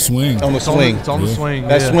then It's on the swing. On the swing. It's on the swing.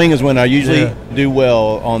 That swing is when I usually do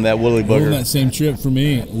well on that woolly On booger. that same trip for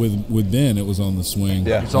me with Ben, it was on the swing.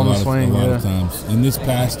 Yeah. It's on the swing, a lot of times. And this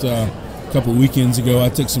past couple weekends ago, I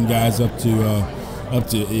took some guys up to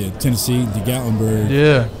Tennessee to Gatlinburg.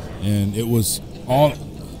 Yeah. And it was all.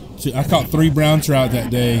 I caught 3 brown trout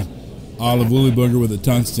that day, olive woolly booger with a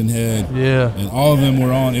tungsten head. Yeah. And all of them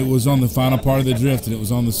were on. It was on the final part of the drift, and it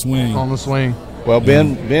was on the swing. On the swing. Well,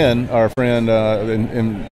 Ben, our friend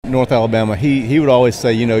in North Alabama, he would always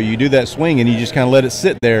say, you do that swing and you just kind of let it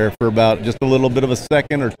sit there for about just a little bit of a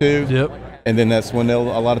second or 2. Yep. And then that's when a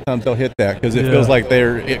lot of times they'll hit that because it feels like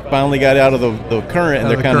it finally got out of the current and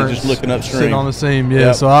they're kind of just looking upstream. Sitting on the seam, yeah.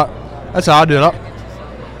 Yep. So that's how I do it.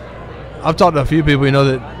 I've talked to a few people,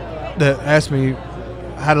 that ask me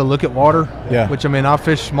how to look at water. Yeah. Which, I mean, I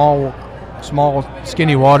fish small,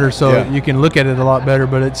 skinny water, so you can look at it a lot better.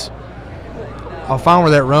 But I found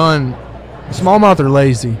where that run, smallmouth are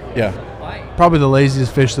lazy. Yeah. Probably the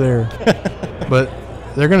laziest fish there. But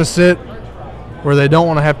they're going to sit where they don't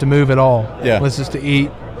want to have to move at all. Yeah. Unless it's to eat,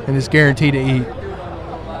 and it's guaranteed to eat.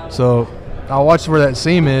 So I'll watch where that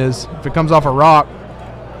seam is. If it comes off a rock,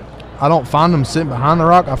 I don't find them sitting behind the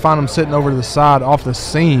rock. I find them sitting over to the side off the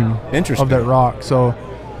seam of that rock. So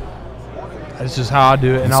that's just how I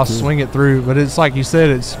do it, and I'll swing it through. But it's like you said,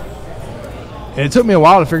 it took me a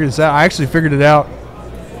while to figure this out. I actually figured it out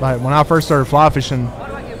like when I first started fly fishing.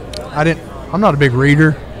 I'm not a big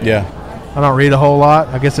reader. Yeah. I don't read a whole lot.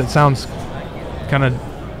 I guess it sounds kind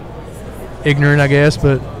of ignorant, I guess,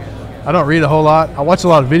 but I don't read a whole lot. I watch a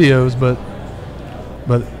lot of videos, but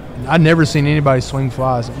I've never seen anybody swing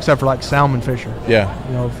flies except for like salmon fisher. Yeah.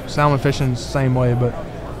 You know, salmon fishing is the same way, but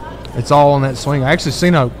it's all on that swing. I actually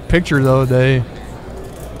seen a picture the other day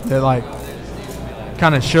that like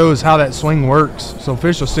kind of shows how that swing works. So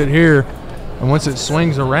fish will sit here, and once it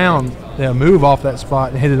swings around, they'll move off that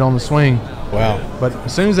spot and hit it on the swing. Wow. But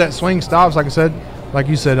as soon as that swing stops, like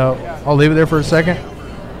you said, I'll leave it there for a second,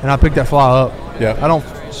 and I pick that fly up. Yeah. I don't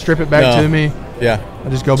strip it back to me. Yeah. I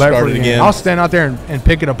just go back for it again. I'll stand out there and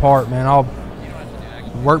pick it apart, man. I'll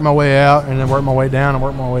work my way out and then work my way down and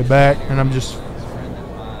work my way back, and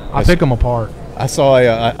I pick them apart. I saw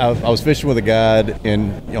I was fishing with a guide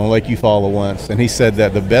on Lake Eufaula once, and he said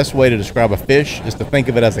that the best way to describe a fish is to think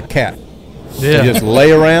of it as a cat. Yeah. They just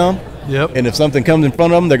lay around. Yep. And if something comes in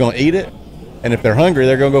front of them, they're going to eat it. And if they're hungry,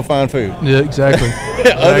 they're going to go find food. Yeah, exactly.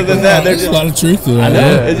 Other than that, there's a lot of truth to that. I know.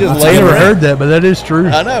 Yeah. It's just I never heard that, but that is true.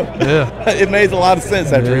 I know. Yeah. It made a lot of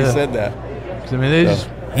sense after he said that. I mean,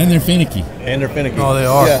 and they're finicky. Oh, they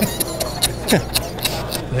are. Yeah.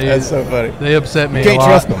 That's so funny. They upset me You can't a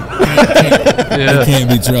trust lot. them. They can't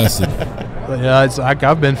be trusted. But yeah, it's like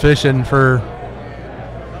I've been fishing for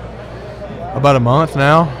about a month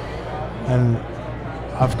now, and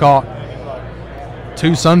I've caught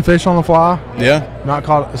 2 sunfish on the fly. Yeah. Not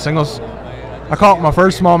caught a single. I caught my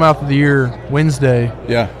first smallmouth of the year Wednesday.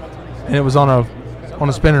 Yeah. And it was on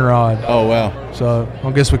a spinning rod. Oh wow. So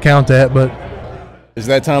I guess we count that, but it's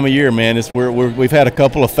that time of year, man. We've had a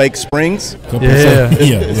couple of fake springs.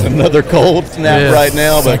 It's another cold snap right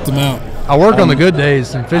now, but them out. I work on the good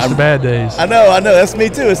days and fish the bad days. I know. That's me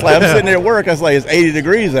too. It's like I'm sitting there at work. I was like, it's 80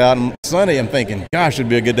 degrees out and sunny. I'm thinking, gosh, it'd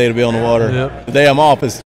be a good day to be on the water. Yep. The day I'm off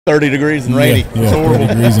is 30 degrees and rainy. Yeah, 30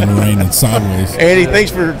 degrees and rain and sideways. Andy, thanks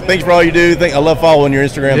for all you do. I love following your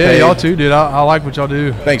Instagram page. Yeah, y'all too, dude. I like what y'all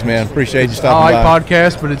do. Thanks, man. Appreciate you stopping by. I like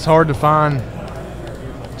podcasts, but it's hard to find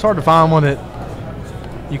one that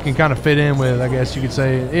you can kind of fit in with, I guess you could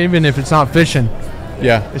say, even if it's not fishing.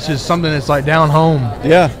 Yeah. It's just something that's like down home.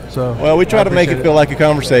 Yeah. So well, we try to make it feel like a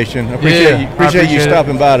conversation. I appreciate you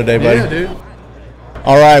stopping by today, buddy. Yeah, dude.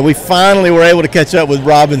 All right, we finally were able to catch up with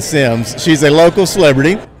Robin Sims. She's a local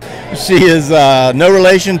celebrity. She is no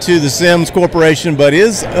relation to the Sims Corporation, but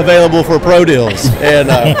is available for pro deals. And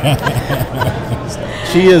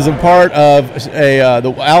she is a part of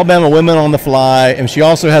the Alabama Women on the Fly, and she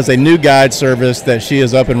also has a new guide service that she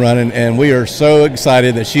is up and running, and we are so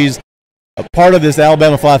excited that she's a part of this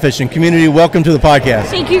Alabama fly fishing community. Welcome to the podcast.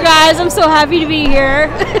 Thank you, guys. I'm so happy to be here.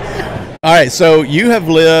 All right, so you have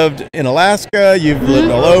lived in Alaska, you've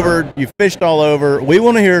lived all over, you've fished all over. We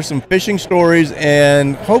want to hear some fishing stories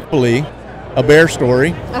and hopefully a bear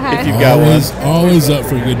story, if you've got one. Always up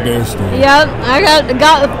for a good bear story. Yep, I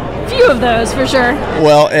got a few of those for sure.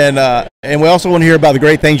 Well, and we also want to hear about the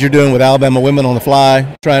great things you're doing with Alabama Women on the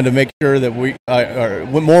Fly, trying to make sure that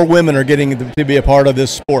more women are getting to be a part of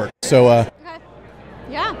this sport. So,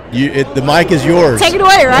 yeah. The mic is yours. Take it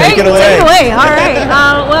away, right? Take it away. Take it away. All right.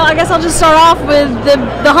 Well, I guess I'll just start off with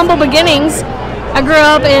the humble beginnings. I grew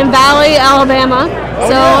up in Valley, Alabama.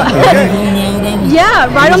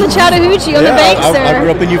 Yeah, right on the Chattahoochee, on the banks there. I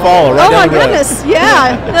grew up in Eufaula, right down the road. Oh, my goodness.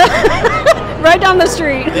 Yeah. Right down the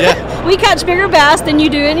street. Yeah. We catch bigger bass than you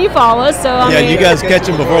do in Eufaula. So, I mean, you guys catch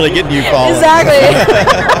them before they get in Eufaula. Exactly.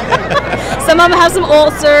 Some of them have some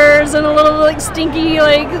ulcers and a little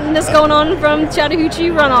stinky-ness going on from Chattahoochee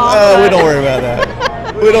runoff. Oh, we don't worry about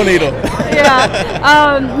that. We don't need them.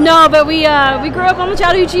 Yeah. No, but we grew up on the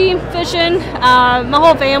Chattahoochee fishing. My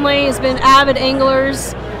whole family has been avid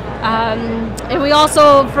anglers. And we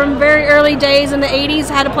also, from very early days in the 80s,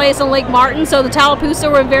 had a place on Lake Martin. So the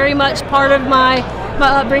Tallapoosa were very much part of my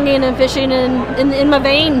upbringing and fishing in my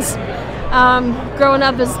veins. Growing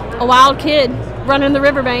up as a wild kid, running the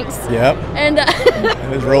riverbanks. Yep. And it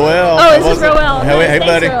was Roel. Oh, this is Roel. Hey,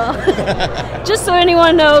 buddy. Just so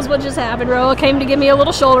anyone knows what just happened, Roel came to give me a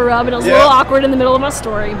little shoulder rub, and it was a little awkward in the middle of my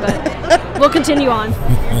story, but we'll continue on.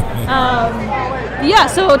 Yeah,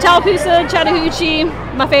 so Tallapoosa, Chattahoochee,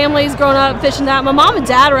 my family's grown up fishing that. My mom and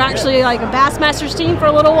dad were actually like a Bassmasters team for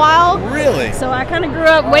a little while. Really? So I kind of grew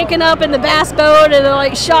up waking up in the bass boat and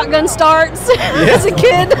like shotgun starts as a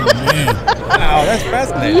kid. Wow, that's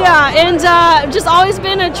fascinating. Yeah, and just always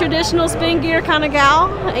been a traditional spin gear kind of gal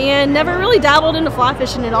and never really dabbled into fly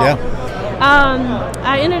fishing at all. Yeah.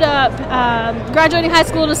 I ended up graduating high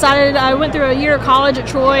school, decided I went through a year of college at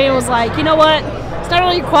Troy and was like, you know what? It's not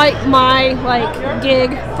really quite my like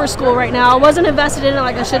gig for school right now. I wasn't invested in it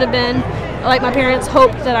like I should have been, like my parents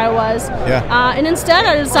hoped that I was. Yeah. And instead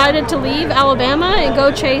I decided to leave Alabama and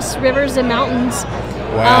go chase rivers and mountains.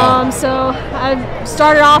 Wow. So I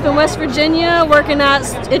started off in West Virginia working at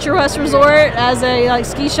Itcher West Resort as a like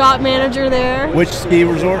ski shop manager there. Which ski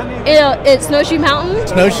resort? It's Snowshoe Mountain.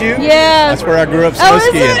 Snowshoe? Yeah. That's where I grew up snow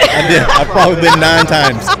skiing. I did. I've probably been 9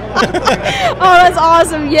 times. Oh, that's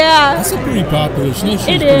awesome. Yeah. That's a pretty popular. Snowshoe's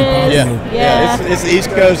It pretty is. popular. Yeah. It's East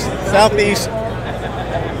Coast, Southeast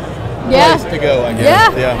place to go, I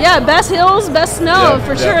guess. Yeah. Best hills, best snow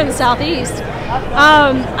for sure in the Southeast.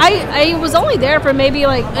 I was only there for maybe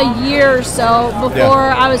like a year or so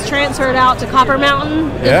before I was transferred out to Copper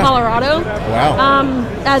Mountain in Colorado. Wow.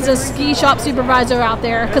 As a ski shop supervisor out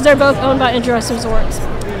there because they're both owned by Interest Resorts.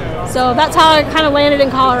 So that's how I kind of landed in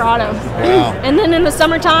Colorado. Wow. And then in the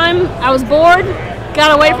summertime, I was bored,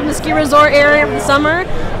 got away from the ski resort area for the summer,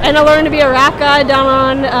 and I learned to be a raft guide down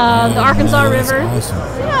on the Arkansas River. Awesome.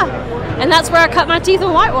 Yeah, and that's where I cut my teeth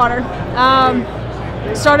in whitewater.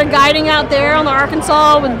 Started guiding out there on the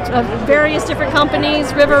Arkansas with various different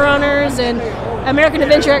companies, River Runners and American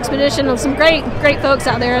Adventure Expedition, and some great folks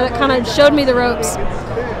out there that kind of showed me the ropes.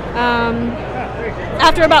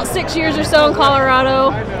 After about 6 years or so in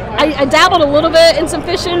Colorado, I dabbled a little bit in some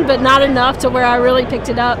fishing, but not enough to where I really picked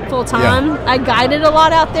it up full time. Yeah. I guided a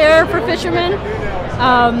lot out there for fishermen,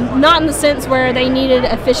 not in the sense where they needed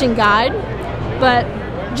a fishing guide, but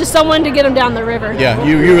just someone to get them down the river. Yeah,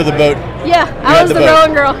 you were the boat. Yeah, I was the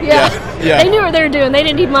rowing girl. Yeah. They knew what they were doing. They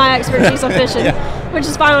didn't need my expertise on fishing, which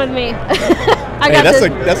is fine with me.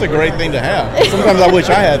 That's a great thing to have. Sometimes I wish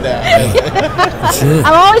I had that. Sure.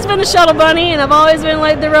 I've always been the shuttle bunny, and I've always been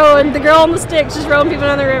like the rowing, the girl on the stick, just rowing people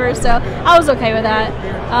down the river. So I was okay with that.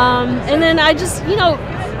 And then I just,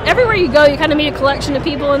 everywhere you go, you kind of meet a collection of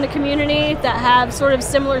people in the community that have sort of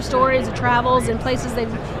similar stories of travels and places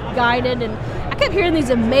they've guided. And I kept hearing these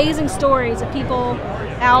amazing stories of people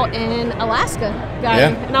out in Alaska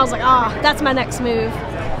guiding. And I was like, that's my next move.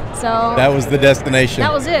 So that was the destination.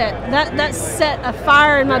 That was it. That set a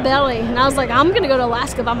fire in my belly, and I was like, I'm gonna go to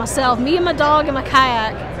Alaska by myself, me and my dog and my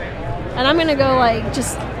kayak, and I'm gonna go like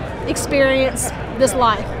just experience this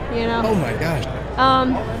life, Oh my gosh.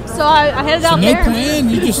 So I headed out there. No plan?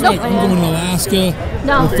 You just I'm going to Alaska.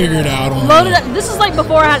 No. We'll figure it out. This is like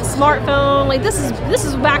before I had a smartphone. Like this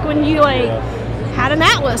is back when you had an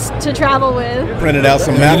atlas to travel with. Printed out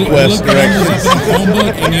some MapQuest directions.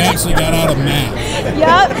 And you actually got out a map.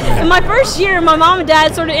 Yep. And my first year, my mom and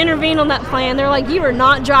dad sort of intervened on that plan. They're like, you are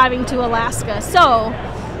not driving to Alaska. So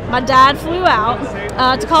my dad flew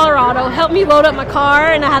out to Colorado, helped me load up my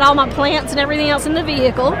car, and I had all my plants and everything else in the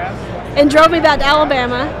vehicle, and drove me back to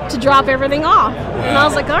Alabama to drop everything off. And I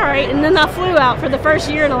was like, all right. And then I flew out for the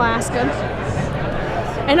first year in Alaska.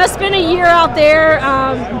 And I spent a year out there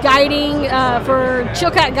guiding for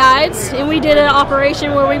Chilkat Guides, and we did an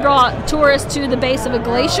operation where we brought tourists to the base of a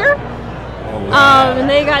glacier. And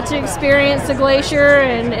they got to experience the glacier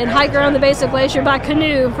and hike around the base of the glacier by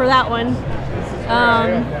canoe for that one.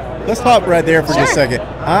 Let's hop right there for just a second.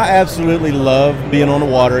 I absolutely love being on the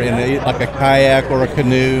water in like a kayak or a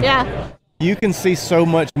canoe. Yeah. You can see so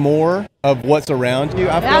much more of what's around you,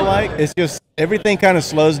 I feel like. It's just everything kind of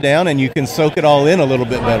slows down and you can soak it all in a little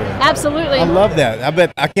bit better. Absolutely. I love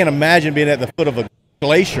that. I can't imagine being at the foot of a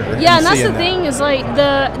glacier. Yeah, and that's the thing is like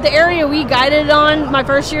the area we guided on my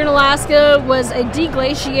first year in Alaska was a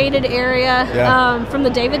deglaciated area from the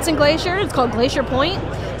Davidson Glacier. It's called Glacier Point.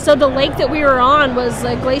 So the lake that we were on was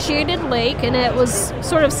a glaciated lake, and it was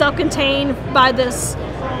sort of self-contained by this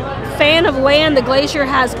fan of land the glacier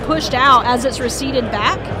has pushed out as it's receded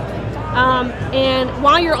back. And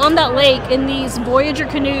while you're on that lake in these Voyager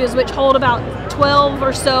canoes, which hold about 12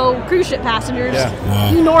 or so cruise ship passengers,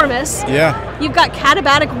 enormous, you've got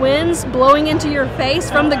katabatic winds blowing into your face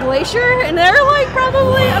from the glacier, and they're like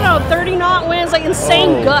probably, 30 knot winds, like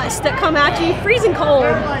insane gusts that come at you, freezing cold.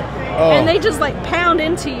 And they just like pound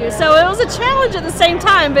into you. So it was a challenge at the same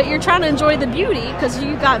time, but you're trying to enjoy the beauty because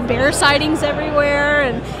you got bear sightings everywhere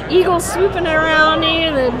and eagles swooping around you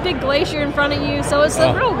and a big glacier in front of you. So it's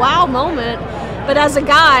a real wow moment. But as a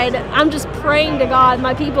guide, I'm just praying to God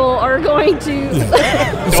my people are going to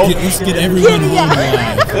let's get everyone on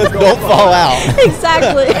line. Don't fall out.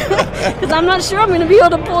 Exactly. Because I'm not sure I'm going to be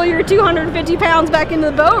able to pull your 250 pounds back into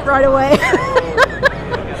the boat right away.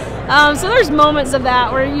 So there's moments of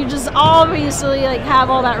that where you just obviously like have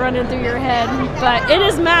all that running through your head, but it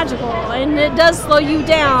is magical and it does slow you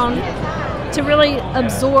down to really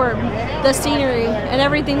absorb the scenery and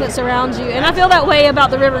everything that surrounds you. And I feel that way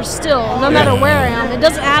about the river still, no matter where I am. It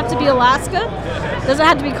doesn't have to be Alaska. It doesn't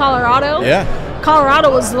have to be Colorado. Yeah.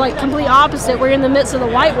 Colorado was like complete opposite. We're in the midst of the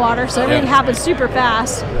whitewater, so everything happens super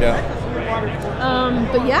fast. Yeah.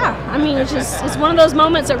 But yeah, I mean, it's one of those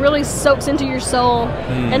moments that really soaks into your soul,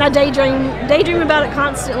 and I daydream about it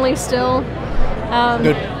constantly still.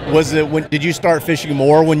 Did you start fishing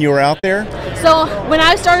more when you were out there? So when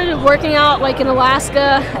I started working out like in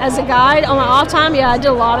Alaska as a guide on my off time, I did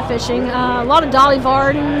a lot of fishing, a lot of Dolly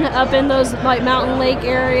Varden up in those like mountain lake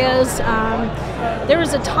areas. There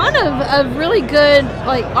was a ton of really good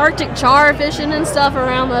like Arctic char fishing and stuff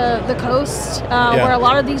around the coast where a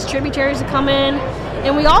lot of these tributaries would come in.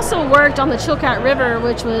 And we also worked on the Chilkat River,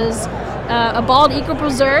 which was a bald eco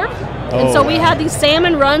preserve. And so we had these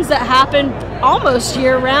salmon runs that happened almost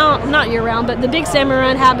year-round, not year-round, but the big salmon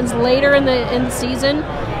run happens later in the season.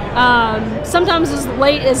 Sometimes as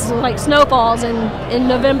late as like snowfalls in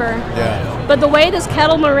November. Yeah. But the way this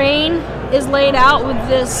kettle moraine is laid out with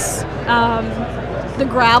this, the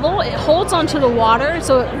gravel, it holds onto the water,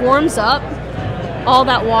 so it warms up all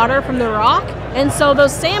that water from the rock. And so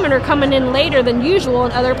those salmon are coming in later than usual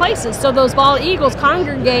in other places. So those bald eagles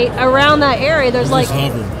congregate around that area. There's like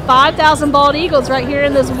 5,000 bald eagles right here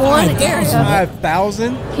in this one area.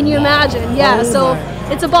 5,000? Can you imagine? Yeah, so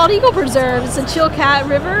it's a bald eagle preserve. It's a Chilkat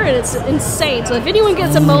River, and it's insane. So if anyone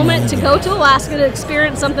gets a moment to go to Alaska to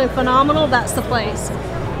experience something phenomenal, that's the place.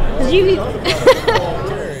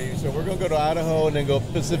 So we're going to go to Idaho and then go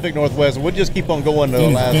Pacific Northwest. We'll just keep on going to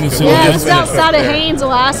Alaska. Yeah, just outside of Haines,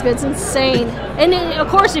 Alaska. It's insane. And then, of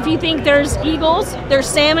course, if you think there's eagles, there's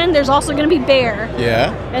salmon, there's also going to be bear.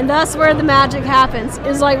 Yeah. And that's where the magic happens,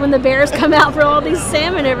 is like when the bears come out for all these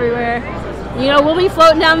salmon everywhere. You know, we'll be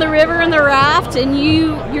floating down the river in the raft, and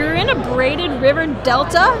you're in a braided river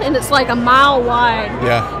delta, and it's like a mile wide.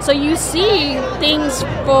 Yeah. So you see things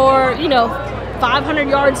for, 500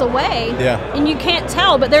 yards away, and you can't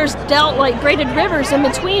tell, but there's like braided rivers in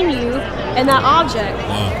between you and that object.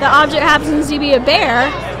 The object happens to be a bear.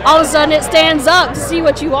 All of a sudden, it stands up to see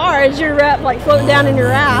what you are as you're like floating down in your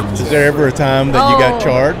raft. Is there ever a time that you got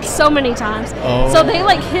charged? So many times. So they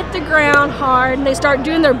like hit the ground hard, and they start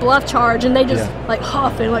doing their bluff charge, and they just like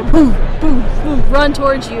huff and like boom, boom, boom, run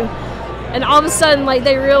towards you. And all of a sudden, like,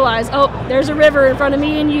 they realize, there's a river in front of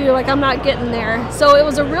me and you, like, I'm not getting there. So it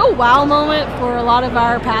was a real wow moment for a lot of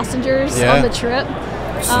our passengers on the trip.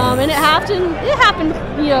 And it happened,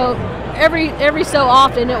 every so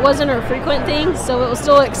often. It wasn't a frequent thing, so it was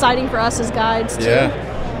still exciting for us as guides, too. Yeah.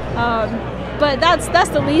 But that's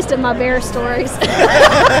the least of my bear stories.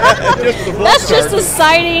 That's just a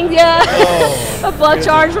sighting, a bluff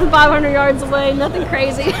charge from 500 yards away, nothing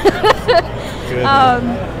crazy.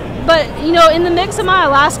 But, in the mix of my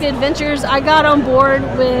Alaska adventures, I got on board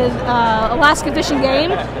with Alaska Fish and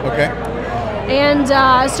Game. Okay. And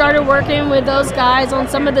I started working with those guys on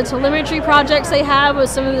some of the telemetry projects they have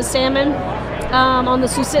with some of the salmon on the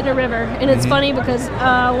Susitna River. And it's funny because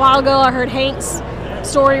a while ago I heard Hank's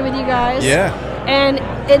story with you guys. Yeah. And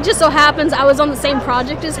it just so happens I was on the same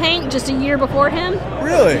project as Hank just a year before him.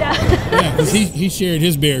 Really? Yeah, because he shared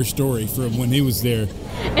his bear story from when he was there.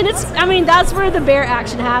 And that's where the bear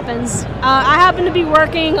action happens. I happen to be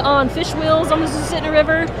working on fish wheels on the Susitna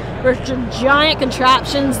River, which are giant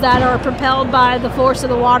contraptions that are propelled by the force of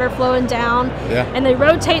the water flowing down. Yeah. And they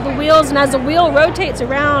rotate the wheels, and as the wheel rotates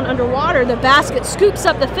around underwater, the basket scoops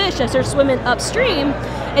up the fish as they're swimming upstream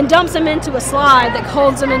and dumps them into a slide that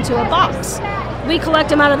holds them into a box. We collect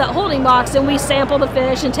them out of that holding box, and we sample the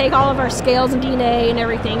fish and take all of our scales and DNA and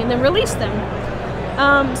everything and then release them.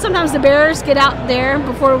 Sometimes the bears get out there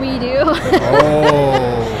before we do.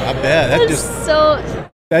 I bet.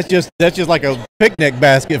 That's just like a picnic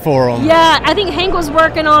basket for them. Yeah, I think Hank was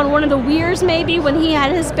working on one of the weirs maybe when he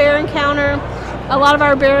had his bear encounter. A lot of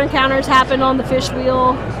our bear encounters happened on the fish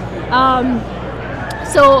wheel.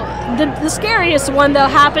 So the scariest one, though,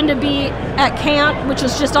 happened to be at camp, which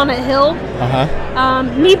was just on a hill.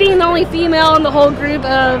 Me being the only female in the whole group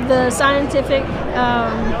of the scientific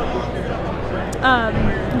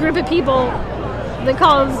group of people, they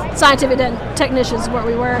call them scientific technicians, what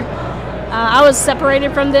we were. I was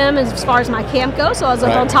separated from them as far as my camp goes, so I was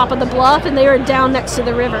up on top of the bluff, and they were down next to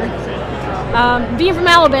the river. Being from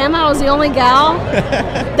Alabama, I was the only gal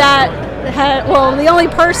the only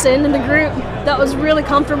person in the group that was really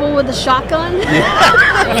comfortable with the shotgun.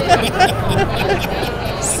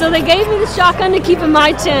 So they gave me the shotgun to keep in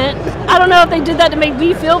my tent. I don't know if they did that to make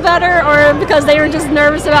me feel better or because they were just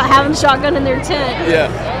nervous about having the shotgun in their tent.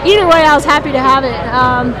 Yeah. Either way, I was happy to have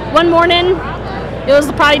it. One morning, it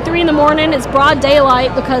was probably 3 a.m. It's broad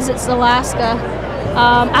daylight because it's Alaska.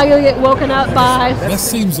 I get woken up by... That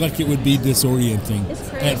seems like it would be disorienting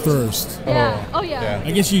at first. Yeah. Oh, yeah.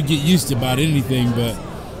 I guess you get used to about anything, but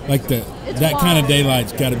like that kind of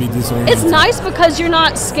daylight's got to be disorienting. It's nice because you're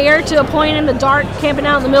not scared to a point in the dark camping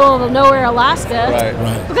out in the middle of nowhere, Alaska.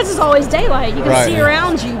 Right. Because it's always daylight. You can see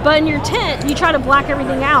around you. But in your tent, you try to black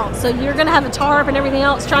everything out. So you're going to have a tarp and everything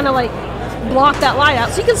else trying to, like, block that light out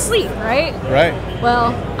so you can sleep, right? Right.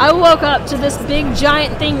 Well, I woke up to this big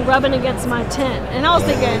giant thing rubbing against my tent, and I was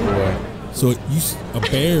thinking... So a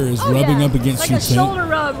bear is rubbing up against your tent? Like a shoulder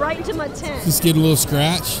rub right into my tent. Just get a little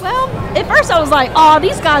scratch? Well, at first I was like, oh,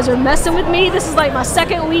 these guys are messing with me. This is like my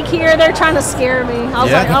second week here. They're trying to scare me. I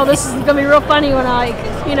was like, oh, this is going to be real funny when I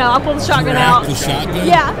pull the shotgun out. The shotgun?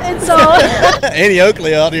 Yeah, and so... Annie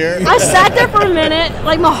Oakley out here. I sat there for a minute,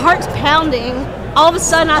 like my heart's pounding. All of a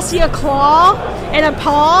sudden, I see a claw and a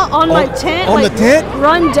paw on my tent. On the tent?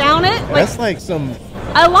 Run down it. That's like some...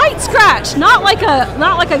 A light scratch, not like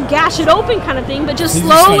a gash it open kind of thing, but just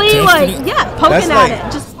slowly, poking at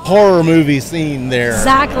it. Just horror movie scene there.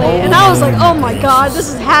 Exactly. And I was like, oh my God, this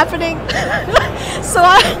is happening. So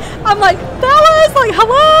I'm like, fellas, like,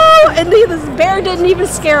 hello. And this bear didn't even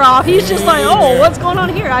scare off. He's just like, oh, what's going on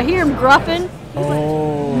here? I hear him gruffing.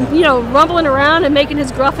 He's like, rumbling around and making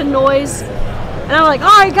his gruffing noise. And I'm like,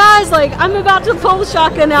 all right, guys, like, I'm about to pull the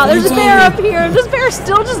shotgun out. There's a bear up here. This bear's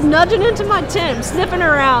still just nudging into my tent, sniffing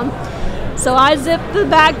around. So I zip the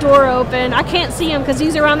back door open. I can't see him because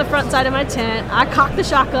he's around the front side of my tent. I cock the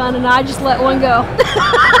shotgun, and I just let one go.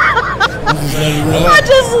 I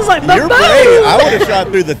just was like, you're brave. I would have shot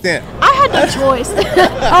through the tent. I had no choice.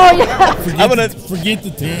 Oh, yeah. Forget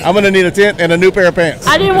the tent. I'm going to need a tent and a new pair of pants.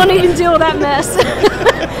 I didn't want to even deal with that mess.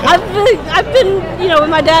 I've been, with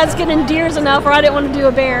my dad's getting deers enough where I didn't want to do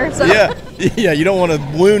a bear. So. Yeah, you don't want to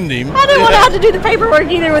wound him. I didn't want to have to do the paperwork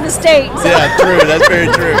either with the state. So. Yeah, true. That's very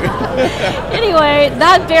true. Anyway,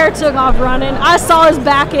 that bear took off running. I saw his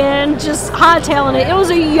back end just hightailing it. It was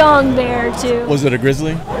a young bear, too. Was it a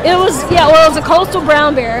grizzly? It was, it was a coastal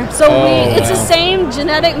brown bear. So it's the same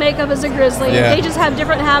genetic makeup as a grizzly. Yeah. They just have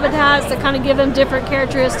different habitats that kind of give them different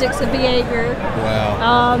characteristics of behavior.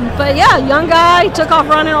 Wow. But yeah, young guy took off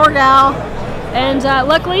running, or gal. And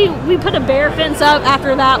luckily, we put a bear fence up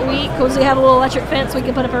after that week because we have a little electric fence we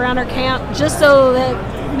can put up around our camp just so that,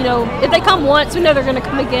 if they come once, we know they're going to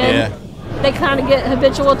come again. Yeah. They kind of get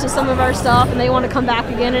habitual to some of our stuff and they want to come back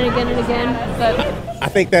again and again and again. But I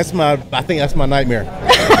think that's my nightmare.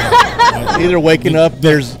 Either waking up,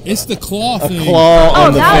 it's the claw thing. Claw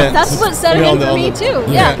on the fence. That's what set it in for me too.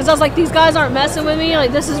 Yeah, because I was like, these guys aren't messing with me.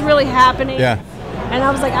 Like, this is really happening. Yeah. And I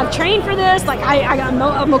was like, I've trained for this. Like,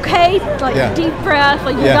 I'm okay. Like, deep breath.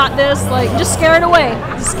 Like, you got this. Like, just scare it away.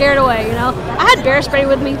 Just scare it away, I had bear spray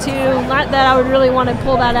with me, too. Not that I would really want to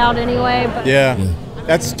pull that out anyway. But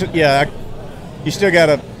you still got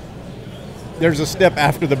to, there's a step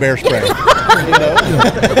after the bear spray.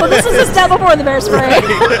 Well, this is a step before the bear spray.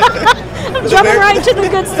 I'm jumping right to the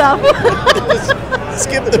good stuff.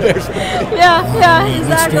 Skip the bear spray. Yeah,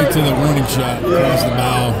 exactly. Straight to the warning shot across the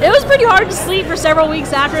bow. It was pretty hard to sleep for several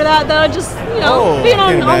weeks after that, though. Just, being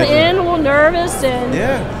on the end, a little nervous. And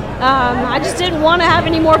I just didn't want to have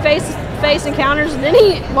any more face-to-face encounters with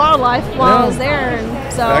any wildlife while I was there.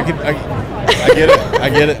 And so I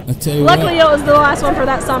get it. I tell you luckily, it was the last one for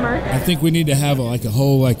that summer. I think we need to have a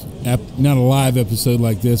whole not a live episode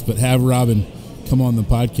like this, but have Robin come on the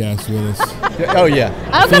podcast with us. Oh yeah,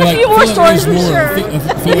 I've got a few more stories for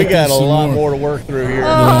sure. We got a lot more to work through here.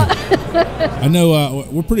 I know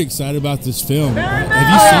we're pretty excited about this film.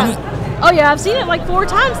 Have you seen it? Oh yeah, I've seen it like 4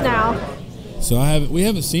 times now. So we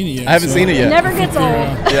haven't seen it yet. I haven't seen it yet. It never gets old.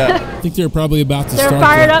 I think they're probably about to start. They're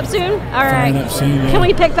fired up soon? All right. Fired up soon, yeah. Can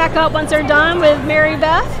we pick back up once they're done with Mary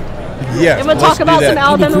Beth? Yes. And we'll talk about some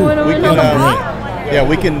Alabama women on the fly? Yeah,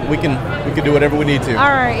 we can do whatever we need to. All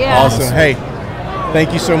right, yeah. Awesome. Hey,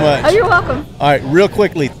 thank you so much. Oh, you're welcome. All right, real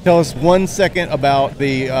quickly, tell us 1 second about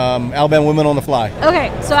the Alabama Women on the Fly.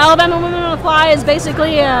 Okay, so Alabama Women on the Fly is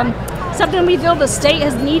basically something we feel the state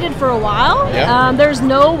has needed for a while. Yeah. There's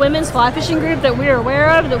no women's fly fishing group that we're aware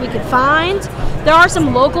of that we could find. There are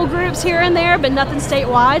some local groups here and there, but nothing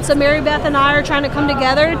statewide. So Mary Beth and I are trying to come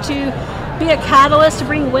together to be a catalyst to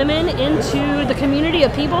bring women into the community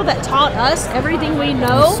of people that taught us everything we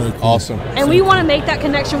know. So cool. Awesome. And we want to make that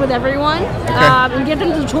connection with everyone, and give them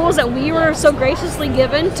the tools that we were so graciously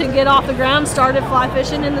given to get off the ground, started fly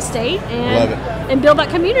fishing in the state, and build that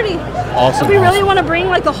community. Awesome. So we really want to bring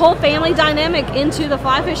like the whole family dynamic into the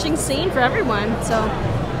fly fishing scene for everyone. So.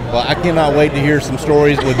 Well, I cannot wait to hear some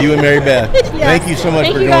stories with you and Mary Beth. Yes. Thank you so much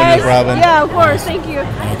for joining guys. us, Robin. Yeah, of course. Thank you.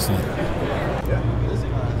 Excellent.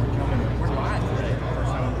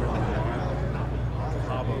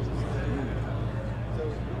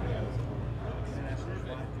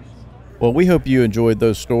 Well, we hope you enjoyed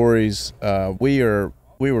those stories. We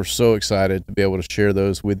were so excited to be able to share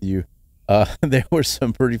those with you. There were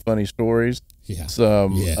some pretty funny stories. Yeah.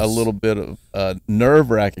 A little bit of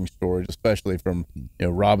nerve-wracking stories, especially from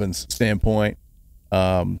Robin's standpoint.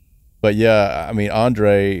 But yeah, I mean,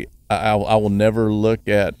 Andre, I will never look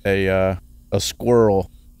at a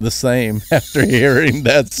squirrel the same after hearing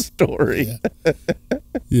that story.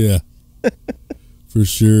 Yeah, for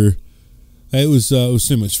sure. It was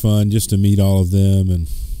so much fun just to meet all of them, and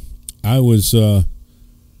I was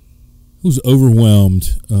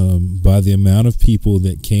overwhelmed by the amount of people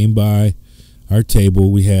that came by our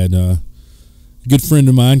table. We had a good friend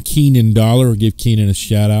of mine, Keenan Dollar. I'll give Keenan a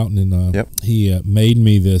shout out, and he made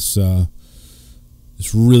me this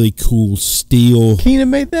really cool steel. Keenan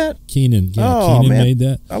made that? Keenan man. made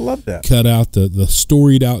that. I love that. Cut out the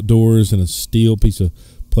Storied Outdoors and a steel piece of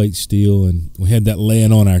plate steel, and we had that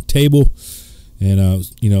laying on our table. And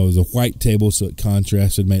it was a white table, so it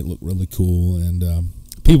contrasted, made it look really cool. And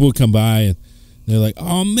people would come by and they're like,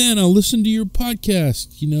 "Oh man, I'll listen to your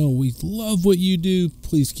podcast. We love what you do.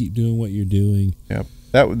 Please keep doing what you're doing." Yeah,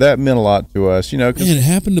 that meant a lot to us. 'Cause and it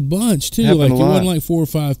happened a bunch too. Like it wasn't like 4 or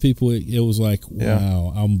 5 people. It was like,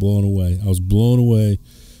 wow, I'm blown away. I was blown away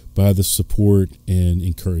by the support and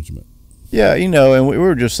encouragement. Yeah, and we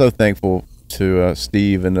were just so thankful to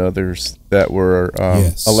Steve and others that were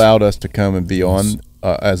allowed us to come and be on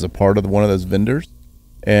as a part of one of those vendors.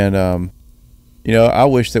 And I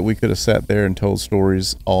wish that we could have sat there and told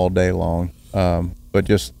stories all day long, but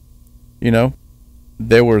just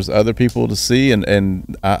there was other people to see,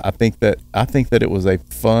 and I think that it was a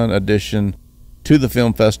fun addition to the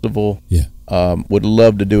film festival. Yeah, would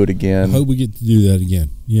love to do it again. I hope we get to do that again.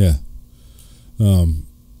 Yeah,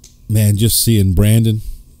 man, just seeing Brandon.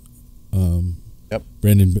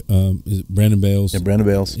 Is it Brandon Bales? Yeah, Brandon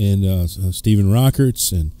Bales. And Stephen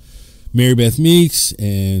Rockerts and Mary Beth Meeks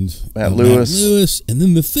and Matt Lewis. And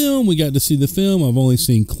then the film, we got to see the film. I've only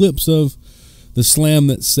seen clips of The Slam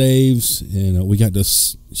That Saves, and we got to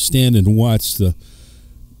stand and watch the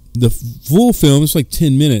full film. It's like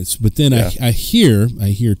 10 minutes, but then I hear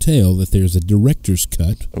tell that there's a director's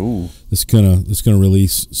cut. Ooh. That's gonna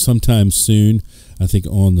release sometime soon. I think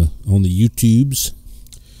on the YouTubes.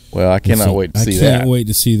 Well, I cannot wait to see that. I can't wait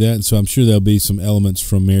to see that. And so I'm sure there'll be some elements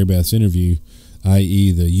from Mary Beth's interview,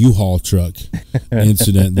 i.e. the U-Haul truck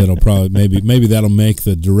incident that'll probably maybe that'll make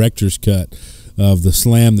the director's cut of The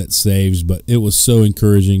Slam That Saves. But it was so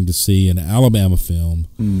encouraging to see an Alabama film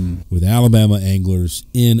with Alabama anglers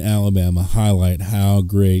in Alabama highlight how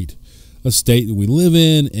great a state that we live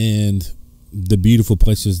in and the beautiful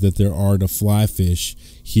places that there are to fly fish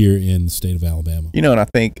here in the state of Alabama. And I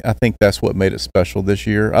think that's what made it special this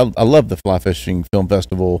year. I love the Fly Fishing Film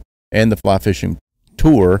Festival and the Fly Fishing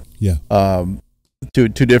Tour. Yeah. Two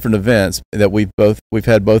different events that we've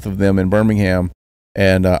had both of them in Birmingham,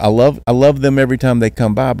 and I love them every time they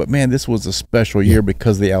come by. But man, this was a special year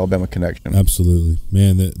because of the Alabama connection. Absolutely,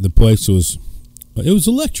 man. The place was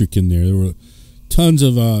electric in there. There were tons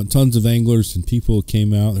of anglers and people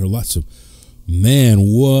came out. There were lots of. Man,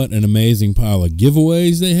 what an amazing pile of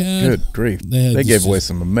giveaways they had. Good grief. They gave away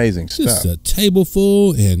some amazing stuff. Just a table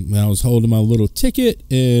full, and I was holding my little ticket,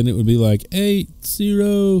 and it would be like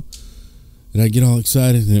 8-0, and I'd get all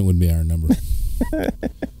excited, and it would be our number.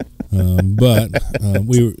 But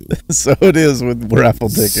we were... So it is with raffle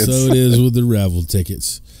tickets. So it is with the raffle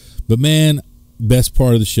tickets. But man, best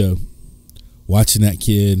part of the show, watching that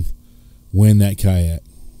kid win that kayak.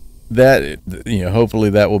 That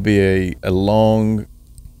hopefully that will be a long,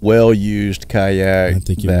 well-used kayak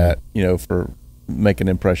for make an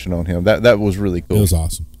impression on him. That was really cool. It was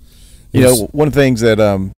awesome. One of the things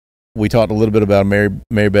that we talked a little bit about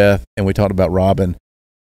Mary Beth, and we talked about Robin.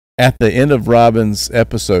 At the end of Robin's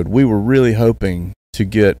episode, we were really hoping to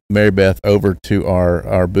get Mary Beth over to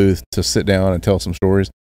our booth to sit down and tell some stories.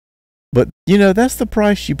 But that's the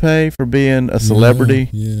price you pay for being a celebrity.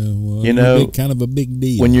 Yeah, well, kind of a big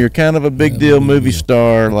deal. When you're kind of a big deal movie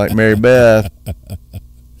star like Mary Beth,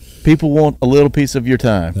 people want a little piece of your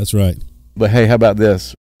time. That's right. But hey, how about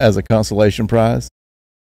this? as a consolation prize,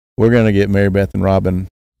 we're going to get Mary Beth and Robin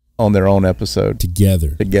on their own episode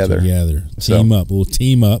together. So, Team up. We'll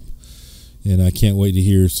team up, and I can't wait to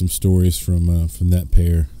hear some stories from that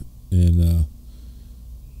pair. And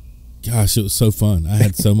gosh, it was so fun. I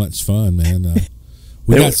had so much fun, man.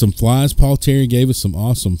 We got some flies. Paul Terry gave us some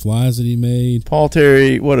awesome flies that he made. Paul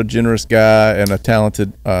Terry, what a generous guy and a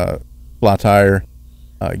talented fly tyer.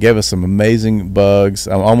 Gave us some amazing bugs.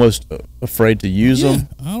 I'm almost afraid to use them.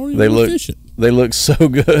 I don't even want to fish it. They look so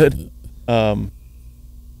good.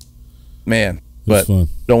 Man, but fun.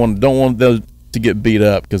 don't want those to get beat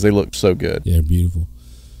up because they look so good. Yeah, beautiful.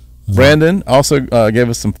 Brandon also gave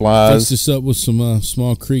us some flies. Fixed us up with some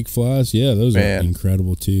small creek flies. Yeah, those are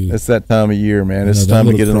incredible too. It's that time of year, man. It's time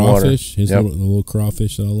to get in the water. The little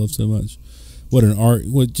crawfish that I love so much.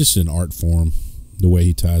 Just an art form, the way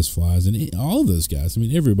he ties flies. And all of those guys, I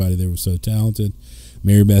mean, everybody there was so talented.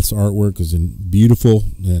 Mary Beth's artwork was beautiful,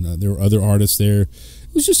 and there were other artists there.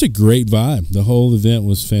 It was just a great vibe. The whole event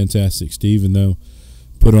was fantastic. Steve, though,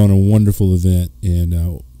 put on a wonderful event,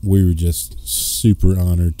 and we were just super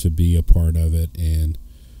honored to be a part of it. And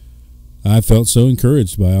I felt so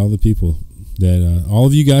encouraged by all the people that all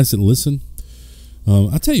of you guys that listen.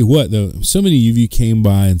 I'll tell you what, though, so many of you came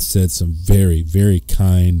by and said some very, very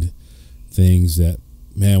kind things that,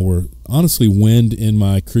 man, were honestly wind in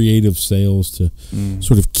my creative sails to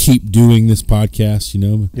sort of keep doing this podcast,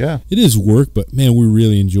 Yeah. It is work, but, man, we're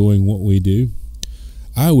really enjoying what we do.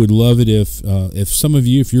 I would love it if some of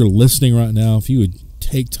you, if you're listening right now, if you would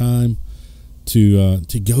take time to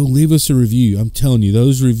go leave us a review. I'm telling you,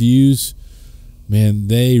 those reviews, man,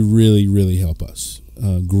 they really, really help us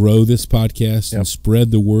grow this podcast and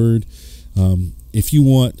spread the word. If you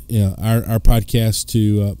want our podcast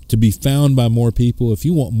to be found by more people, if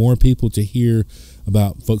you want more people to hear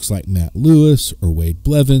about folks like Matt Lewis or Wade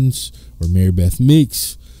Blevins or Mary Beth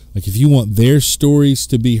Meeks, like if you want their stories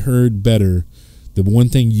to be heard better, the one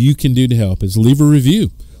thing you can do to help is leave a review.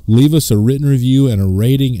 Leave us a written review and a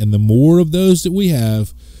rating, and the more of those that we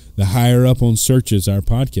have, the higher up on searches our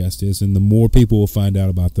podcast is, and the more people will find out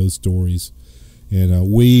about those stories.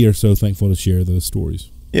 And we are so thankful to share those stories.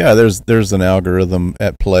 Yeah, there's an algorithm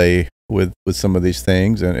at play with some of these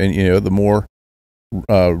things, and the more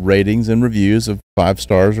ratings and reviews of 5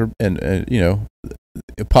 stars and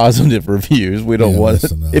positive reviews. We don't want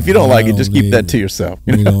it. If you don't like it, just keep that to yourself.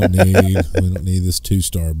 We don't need this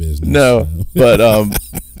 2-star business. No, but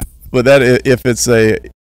that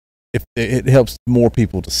if it helps more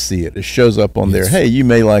people to see it. It shows up on there. Hey, you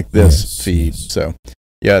may like this feed. Yes. So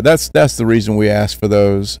yeah, that's the reason we ask for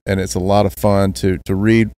those, and it's a lot of fun to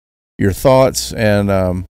read your thoughts, and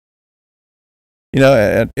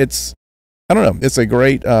it's I don't know, it's a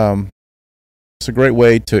great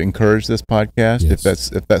way to encourage this podcast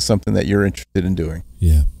if that's something that you're interested in doing.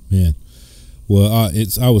 Yeah, man. Well,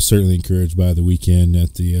 I was certainly encouraged by the weekend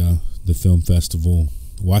at the film festival,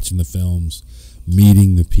 watching the films,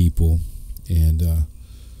 meeting the people, and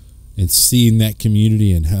seeing that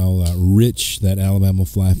community and how rich that Alabama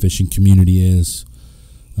fly fishing community is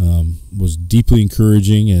was deeply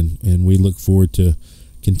encouraging, and we look forward to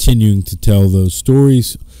continuing to tell those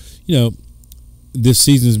stories. This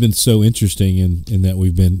season has been so interesting in that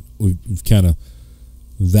we've kind of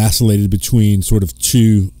vacillated between sort of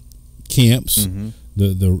 2 camps,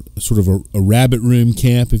 the sort of a rabbit room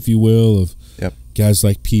camp, if you will, of guys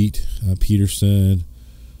like Pete Peterson,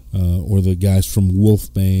 or the guys from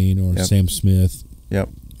Wolfbane or Sam Smith.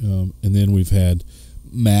 And then we've had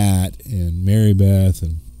Matt and Mary Beth,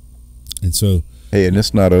 and so. Hey, and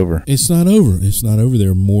it's not over. It's not over. There's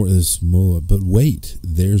more. But wait,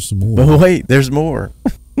 there's more. But wait, there's more.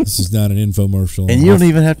 This is not an infomercial. And you don't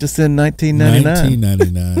even have to send $19.99.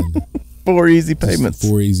 $19.99. 4 easy payments.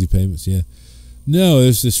 4 easy payments, yeah. No,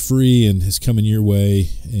 it's just free and it's coming your way,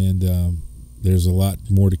 and there's a lot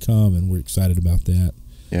more to come, and we're excited about that.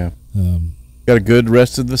 Yeah. Got a good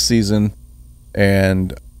rest of the season,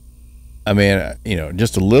 and I mean,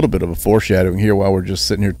 just a little bit of a foreshadowing here while we're just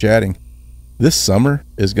sitting here chatting. This summer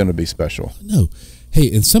is going to be special. No.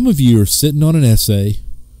 Hey, and some of you are sitting on an essay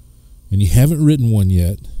and you haven't written one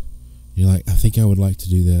yet. You're like, I think I would like to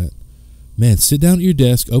do that. Man, sit down at your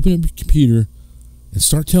desk, open up your computer, and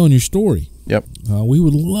start telling your story. Yep. We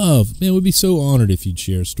would we'd be so honored if you'd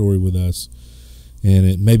share a story with us.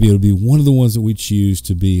 And maybe it'll be one of the ones that we choose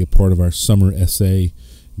to be a part of our summer essay,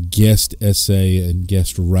 guest essay, and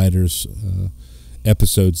guest writers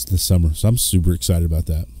episodes this summer. So I'm super excited about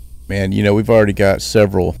that. Man, we've already got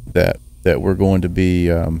several that we're going to be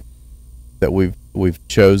that we've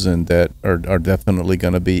chosen that are definitely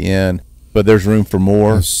going to be in, but there's room for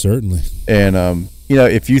more. Certainly. And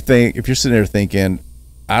if you're sitting there thinking,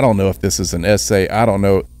 I don't know if this is an essay. I don't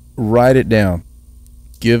know. Write it down.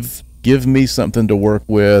 Give me something to work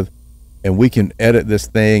with, and we can edit this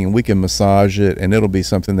thing and we can massage it, and it'll be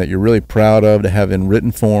something that you're really proud of to have in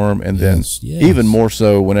written form. And then even more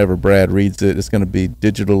so, whenever Brad reads it, it's going to be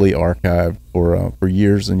digitally archived for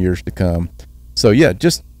years and years to come. So yeah,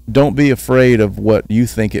 just don't be afraid of what you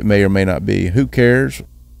think it may or may not be. Who cares?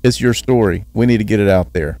 It's your story. We need to get it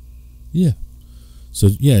out there. Yeah. So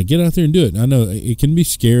yeah, get out there and do it. I know it can be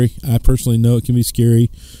scary. I personally know it can be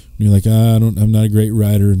scary. You're like, I'm not a great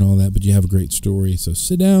writer and all that, but you have a great story. So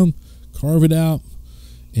sit down, carve it out,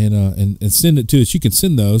 and send it to us. You can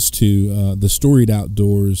send those to the Storied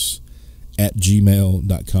Outdoors at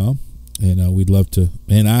gmail.com, and we'd love to.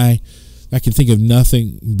 And I can think of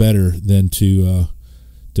nothing better than to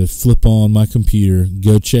flip on my computer,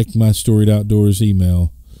 go check my Storied Outdoors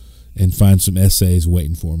email, and find some essays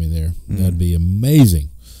waiting for me there. That'd be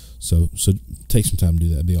amazing. So take some time to do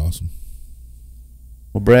that. It'd be awesome.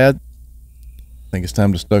 Well, Brad, I think it's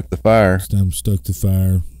time to stoke the fire. It's time to stoke the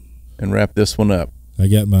fire and wrap this one up. I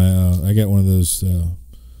got I got one of those.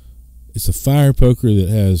 It's a fire poker that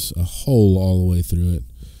has a hole all the way through it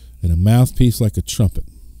and a mouthpiece like a trumpet.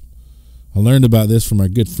 I learned about this from our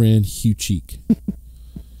good friend Hugh Cheek.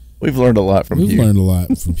 We've learned a lot from Hugh. We've learned a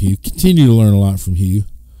lot from Hugh. Continue to learn a lot from Hugh.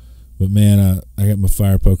 But man, I got my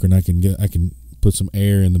fire poker, and I can put some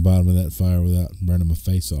air in the bottom of that fire without burning my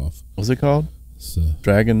face off. What's it called? It's, the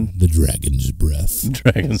dragon's breath.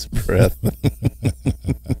 Dragon's breath.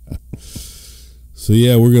 So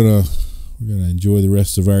yeah, we're gonna enjoy the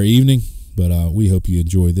rest of our evening, but we hope you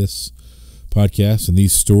enjoy this podcast and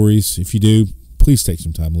these stories. If you do, please take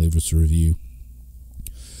some time to leave us a review.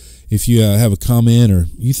 If you have a comment, or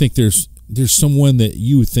you think there's someone that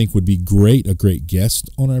you would think would be a great guest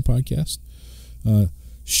on our podcast,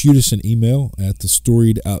 shoot us an email at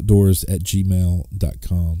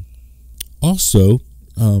thestoriedoutdoors@gmail.com. Also,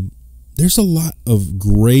 there's a lot of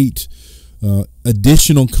great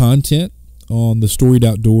additional content on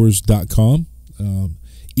thestoriedoutdoors.com.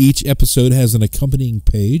 Each episode has an accompanying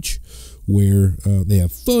page where they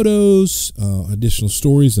have photos, additional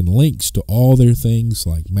stories, and links to all their things,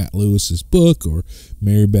 like Matt Lewis's book or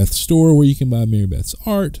Mary Beth's store, where you can buy Mary Beth's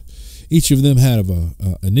art. Each of them have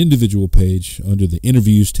an individual page under the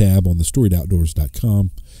interviews tab on thestoriedoutdoors.com.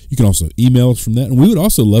 You can also email us from that, and we would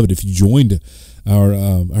also love it if you joined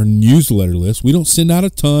our newsletter list. We don't send out a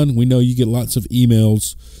ton. We know you get lots of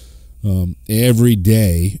emails every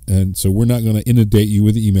day, and so we're not going to inundate you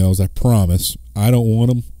with emails. I promise. I don't want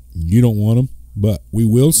them. You don't want them, but we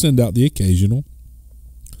will send out the occasional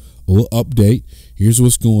little update. Here's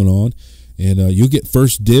what's going on, and you'll get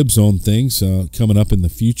first dibs on things coming up in the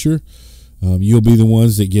future. You'll be the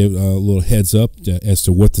ones that give a little heads up as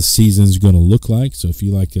to what the season's going to look like. So if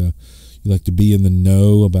you like to be in the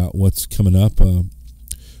know about what's coming up,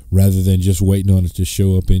 rather than just waiting on it to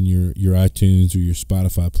show up in your iTunes or your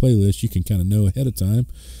Spotify playlist, you can kind of know ahead of time.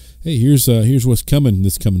 Hey, here's what's coming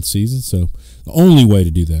this coming season. So the only way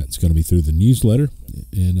to do that is going to be through the newsletter,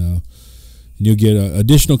 and you'll get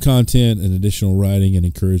additional content and additional writing and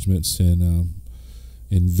encouragements and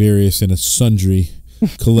various and sundry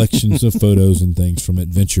collections of photos and things from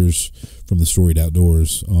adventures from the Storied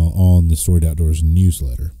Outdoors on the Storied Outdoors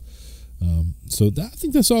newsletter. So I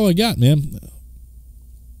think that's all I got, man.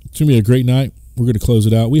 It's going to be a great night. We're going to close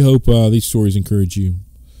it out. We hope these stories encourage you.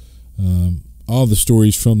 All the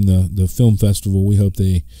stories from the film festival, we hope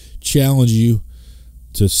they challenge you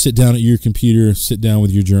to sit down at your computer, sit down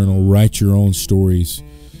with your journal, write your own stories,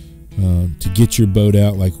 to get your boat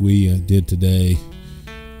out like we did today,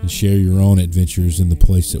 and share your own adventures in the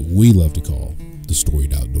place that we love to call the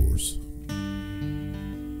Storied Outdoors.